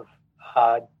of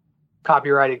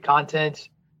copyrighted content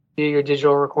via your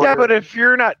digital recorder. Yeah, but if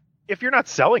you're not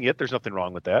selling it, there's nothing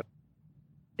wrong with that.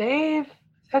 Dave,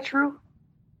 is that true?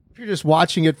 If you're just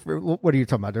watching it, what are you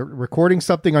talking about? Recording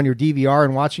something on your DVR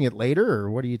and watching it later, or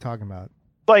what are you talking about?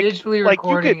 Digitally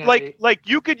recording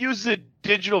you could use a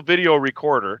digital video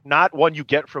recorder, not one you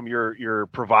get from your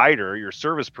provider, your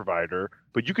service provider,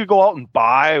 but you could go out and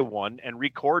buy one and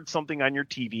record something on your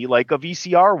TV like a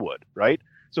VCR would, right?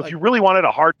 So if you really wanted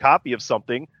a hard copy of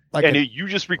something you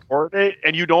just record it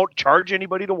and you don't charge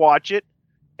anybody to watch it,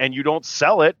 and you don't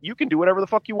sell it, you can do whatever the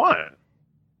fuck you want.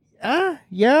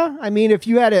 Yeah. I mean, if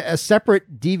you had a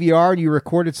separate DVR and you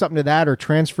recorded something to that or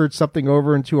transferred something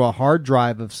over into a hard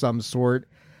drive of some sort,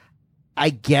 I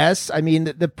guess. I mean,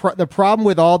 the problem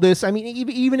with all this, I mean,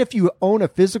 even if you own a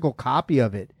physical copy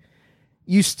of it,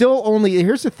 you still only,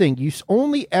 here's the thing, you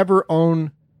only ever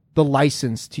own the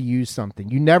license to use something.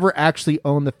 You never actually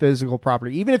own the physical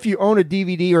property. Even if you own a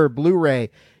DVD or a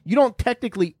Blu-ray, you don't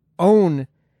technically own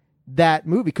that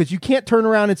movie, because you can't turn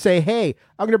around and say, hey,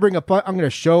 I'm going to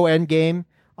show Endgame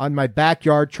on my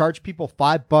backyard, charge people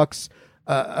 $5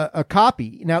 a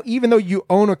copy. Now, even though you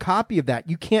own a copy of that,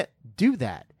 you can't do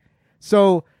that.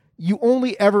 So you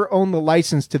only ever own the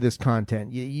license to this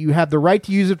content. You have the right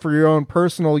to use it for your own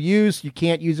personal use. You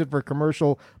can't use it for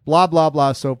commercial, blah, blah,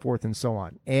 blah, so forth and so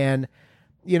on. And,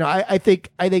 you know, I think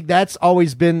that's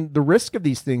always been the risk of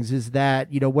these things, is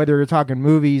that, you know, whether you're talking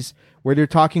movies, whether you're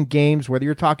talking games, whether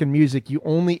you're talking music, you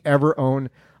only ever own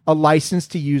a license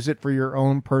to use it for your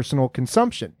own personal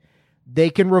consumption. They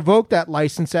can revoke that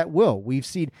license at will. We've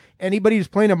seen anybody who's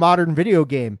playing a modern video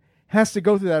game has to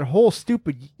go through that whole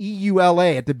stupid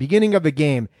EULA at the beginning of the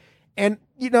game. And,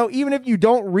 you know, even if you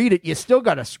don't read it, you still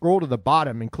got to scroll to the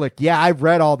bottom and click, yeah, I've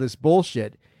read all this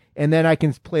bullshit, and then I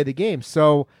can play the game.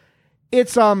 So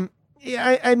it's,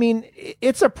 I mean,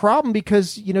 it's a problem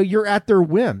because, you know, you're at their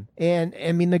whim. And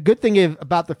I mean, the good thing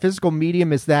about the physical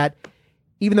medium is that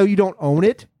even though you don't own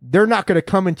it, they're not going to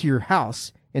come into your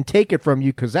house and take it from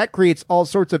you, because that creates all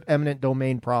sorts of eminent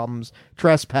domain problems,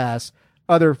 trespass,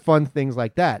 other fun things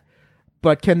like that.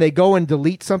 But can they go and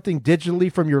delete something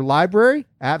digitally from your library?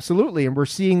 Absolutely. And we're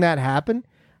seeing that happen.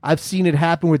 I've seen it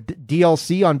happen with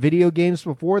DLC on video games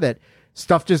before, that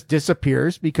stuff just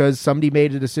disappears because somebody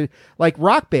made a decision. Like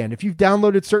Rock Band. If you've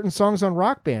downloaded certain songs on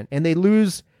Rock Band and they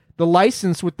lose the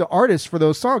license with the artist for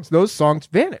those songs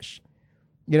vanish.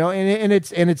 You know, and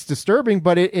it's disturbing,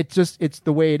 but it's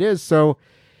the way it is. So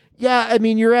yeah, I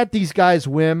mean, you're at these guys'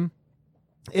 whim.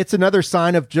 It's another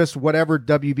sign of just whatever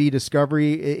WB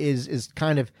Discovery is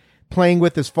kind of playing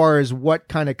with as far as what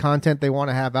kind of content they want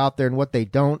to have out there and what they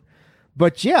don't.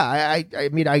 But yeah, I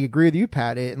mean, I agree with you,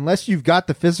 Pat. Unless you've got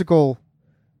the physical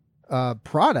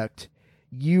product,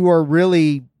 you are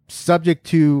really subject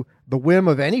to the whim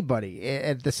of anybody.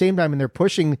 At the same time, and they're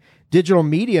pushing digital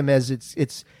medium as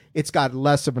it's got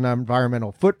less of an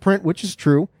environmental footprint, which is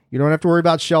true. You don't have to worry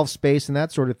about shelf space and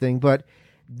that sort of thing. But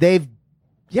they've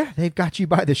got you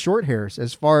by the short hairs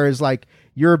as far as like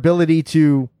your ability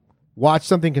to watch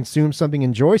something, consume something,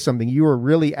 enjoy something. You are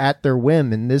really at their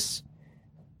whim, and this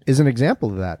is an example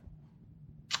of that.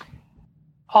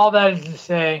 All that is to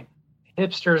say,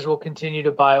 hipsters will continue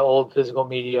to buy old physical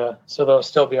media, so there'll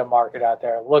still be a market out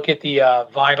there. Look at the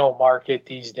vinyl market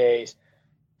these days.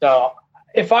 So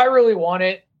if I really want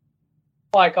it,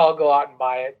 like, I'll go out and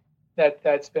buy it.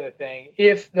 That's been a thing,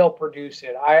 if they'll produce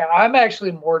it. I'm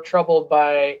actually more troubled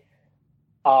by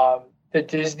the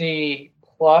Disney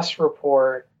Plus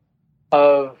report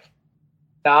of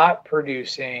not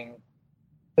producing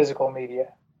physical media.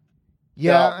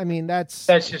 Yeah, so, I mean, that's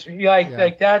just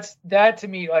like that to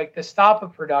me, like the stop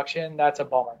of production, that's a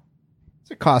bummer.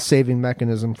 It's a cost saving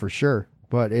mechanism for sure,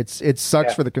 but it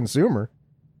sucks for the consumer.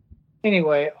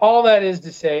 Anyway, all that is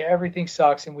to say, everything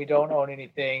sucks and we don't own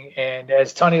anything. And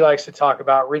as Tony likes to talk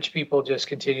about, rich people just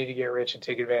continue to get rich and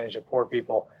take advantage of poor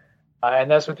people. And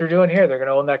that's what they're doing here. They're going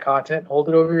to own that content and hold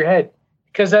it over your head,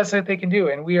 because that's what they can do.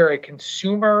 And we are a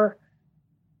consumer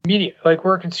media. Like,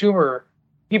 we're a consumer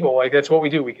people. Like, that's what we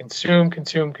do. We consume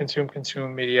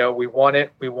media. We want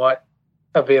it. We want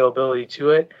availability to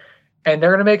it. And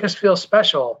they're going to make us feel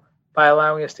special by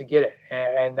allowing us to get it.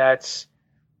 And that's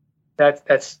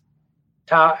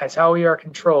how we are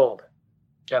controlled,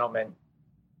 gentlemen.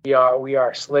 We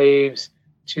are slaves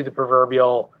to the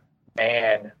proverbial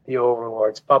man, the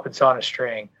overlords, puppets on a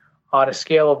string. On a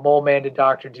scale of Mole Man to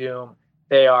Dr. Doom,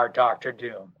 they are Dr.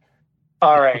 Doom.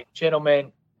 All right,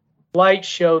 gentlemen, light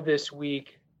show this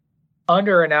week,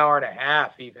 under an hour and a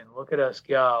half even. Look at us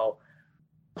go.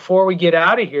 Before we get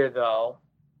out of here, though,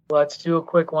 let's do a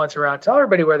quick once around. Tell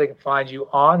everybody where they can find you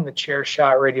on the Chair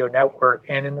Shot Radio Network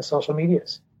and in the social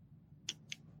medias.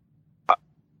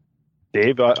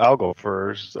 Dave, I'll go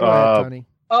first. Go ahead, Tony.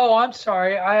 Oh, I'm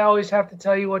sorry. I always have to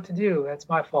tell you what to do. That's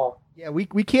my fault. Yeah, we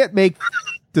can't make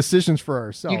decisions for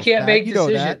ourselves. You can't make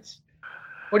decisions.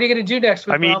 What are you going to do next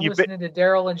week? I'm listening to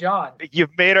Daryl and John.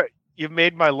 You've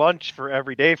made my lunch for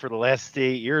every day for the last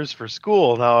 8 years for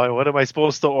school. Now, how am I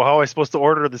supposed to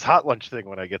order this hot lunch thing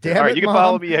when I get there? Damn All right, it, you can Mom.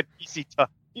 follow me at PC.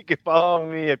 You can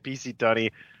follow me at PC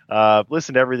Tunney.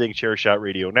 Listen to everything Chair Shot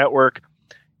Radio Network.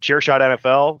 Chairshot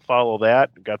NFL, follow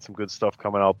that. Got some good stuff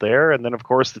coming out there. And then, of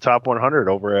course, the Top 100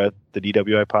 over at the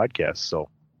DWI podcast. So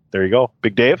there you go.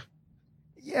 Big Dave?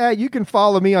 Yeah, you can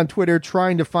follow me on Twitter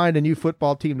trying to find a new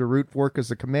football team to root for because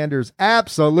the Commanders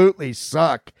absolutely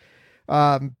suck.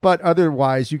 But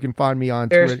otherwise, you can find me on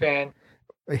Bears Twitter. fan.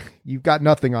 You've got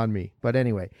nothing on me. But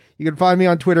anyway, you can find me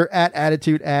on Twitter at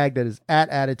AttitudeAg. That is at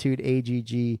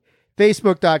AttitudeAGG.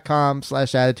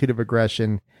 Facebook.com/Attitude of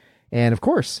Aggression. And of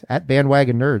course, at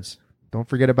Bandwagon Nerds. Don't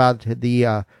forget about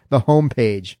the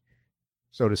homepage,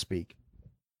 so to speak.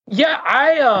 Yeah,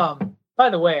 by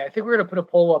the way, I think we're going to put a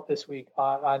poll up this week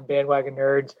on Bandwagon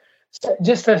Nerds.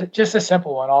 Just a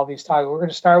simple one, all these titles. We're going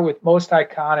to start with most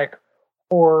iconic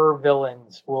horror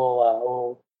villains.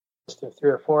 We'll just do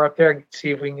 3 or 4 up there,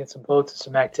 see if we can get some votes and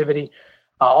some activity.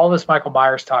 All this Michael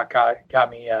Myers talk got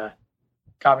me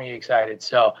excited.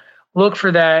 So look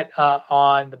for that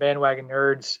on the Bandwagon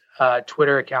Nerds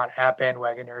Twitter account at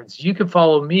Bandwagon Nerds. You can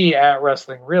follow me at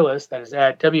Wrestling Realist. That is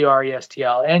at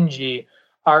WRESTLNG.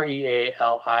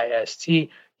 REALIST.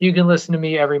 You can listen to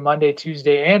me every Monday,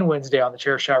 Tuesday, and Wednesday on the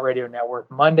Chairshot Radio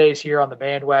Network. Mondays here on the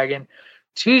Bandwagon.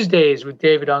 Tuesdays with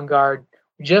David Ungard.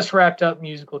 We just wrapped up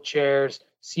Musical Chairs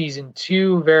Season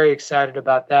 2. Very excited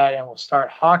about that. And we'll start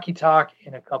Hockey Talk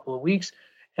in a couple of weeks.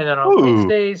 And then on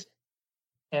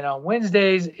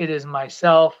Wednesdays, it is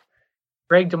myself,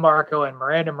 Greg DeMarco, and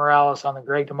Miranda Morales on the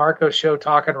Greg DeMarco Show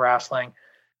talking wrestling.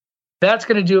 That's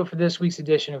going to do it for this week's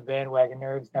edition of Bandwagon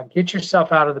Nerds. Now get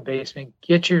yourself out of the basement,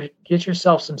 get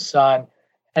yourself some sun,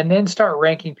 and then start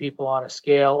ranking people on a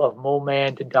scale of Mole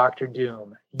Man to Dr.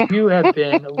 Doom. You have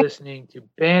been listening to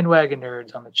Bandwagon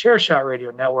Nerds on the Chairshot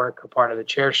Radio Network, a part of the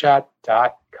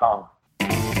Chairshot.com.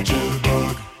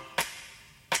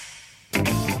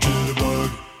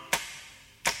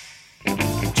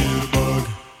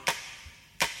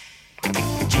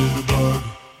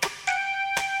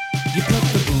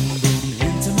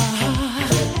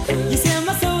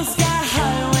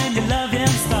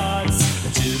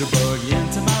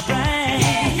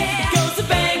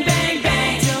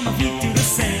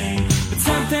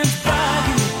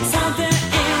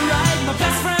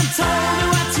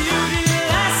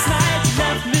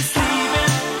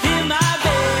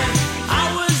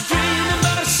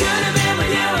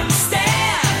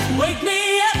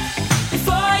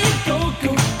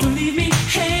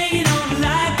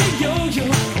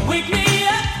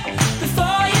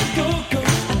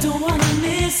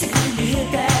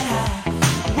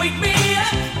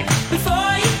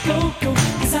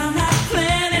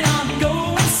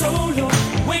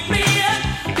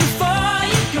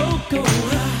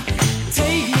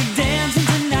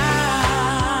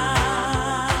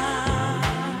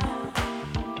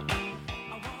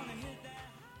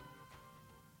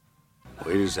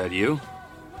 Is that you?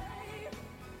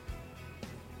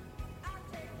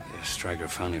 Yeah, Stryker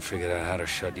finally figured out how to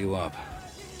shut you up.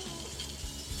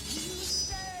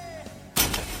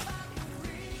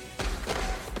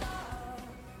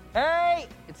 Hey,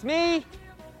 it's me.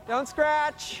 Don't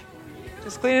scratch.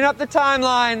 Just cleaning up the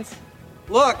timelines.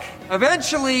 Look,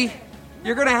 eventually,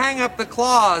 you're gonna hang up the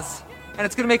claws, and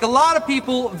it's gonna make a lot of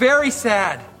people very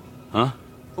sad. Huh?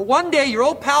 But one day, your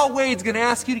old pal Wade's gonna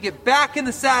ask you to get back in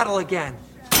the saddle again.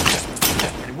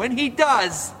 And when he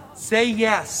does, say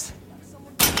yes.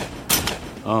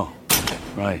 Oh,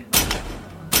 right.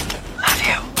 Love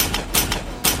you.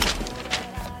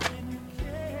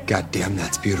 Goddamn,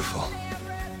 that's beautiful.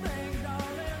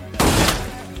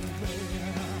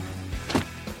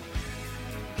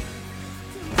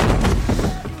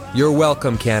 You're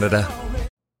welcome, Canada.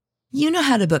 You know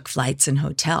how to book flights and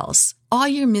hotels. All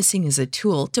you're missing is a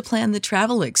tool to plan the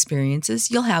travel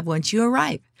experiences you'll have once you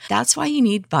arrive. That's why you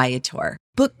need Viator.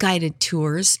 Book guided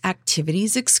tours,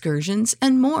 activities, excursions,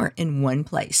 and more in one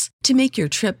place to make your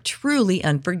trip truly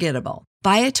unforgettable.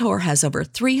 Viator has over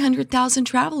 300,000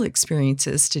 travel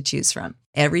experiences to choose from.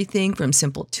 Everything from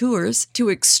simple tours to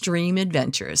extreme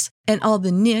adventures and all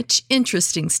the niche,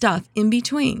 interesting stuff in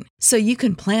between. So you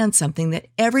can plan something that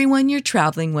everyone you're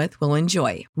traveling with will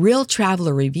enjoy. Real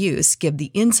traveler reviews give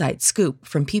the inside scoop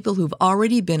from people who've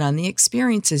already been on the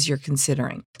experiences you're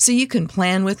considering. So you can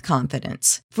plan with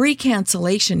confidence. Free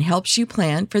cancellation helps you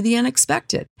plan for the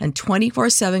unexpected. And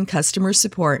 24/7 customer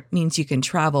support means you can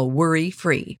travel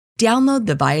worry-free. Download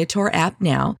the Viator app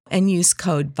now and use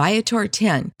code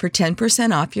Viator10 for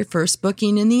 10% off your first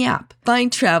booking in the app.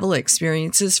 Find travel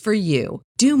experiences for you.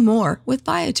 Do more with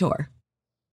Viator.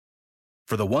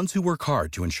 For the ones who work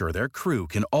hard to ensure their crew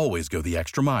can always go the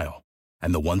extra mile,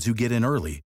 and the ones who get in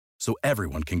early so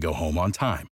everyone can go home on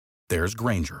time, there's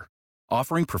Grainger,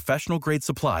 offering professional-grade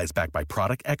supplies backed by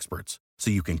product experts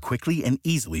so you can quickly and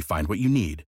easily find what you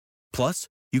need. Plus,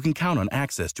 you can count on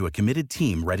access to a committed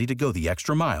team ready to go the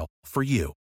extra mile for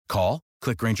you. Call,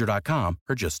 click Grainger.com,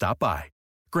 or just stop by.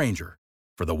 Grainger,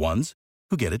 for the ones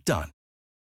who get it done.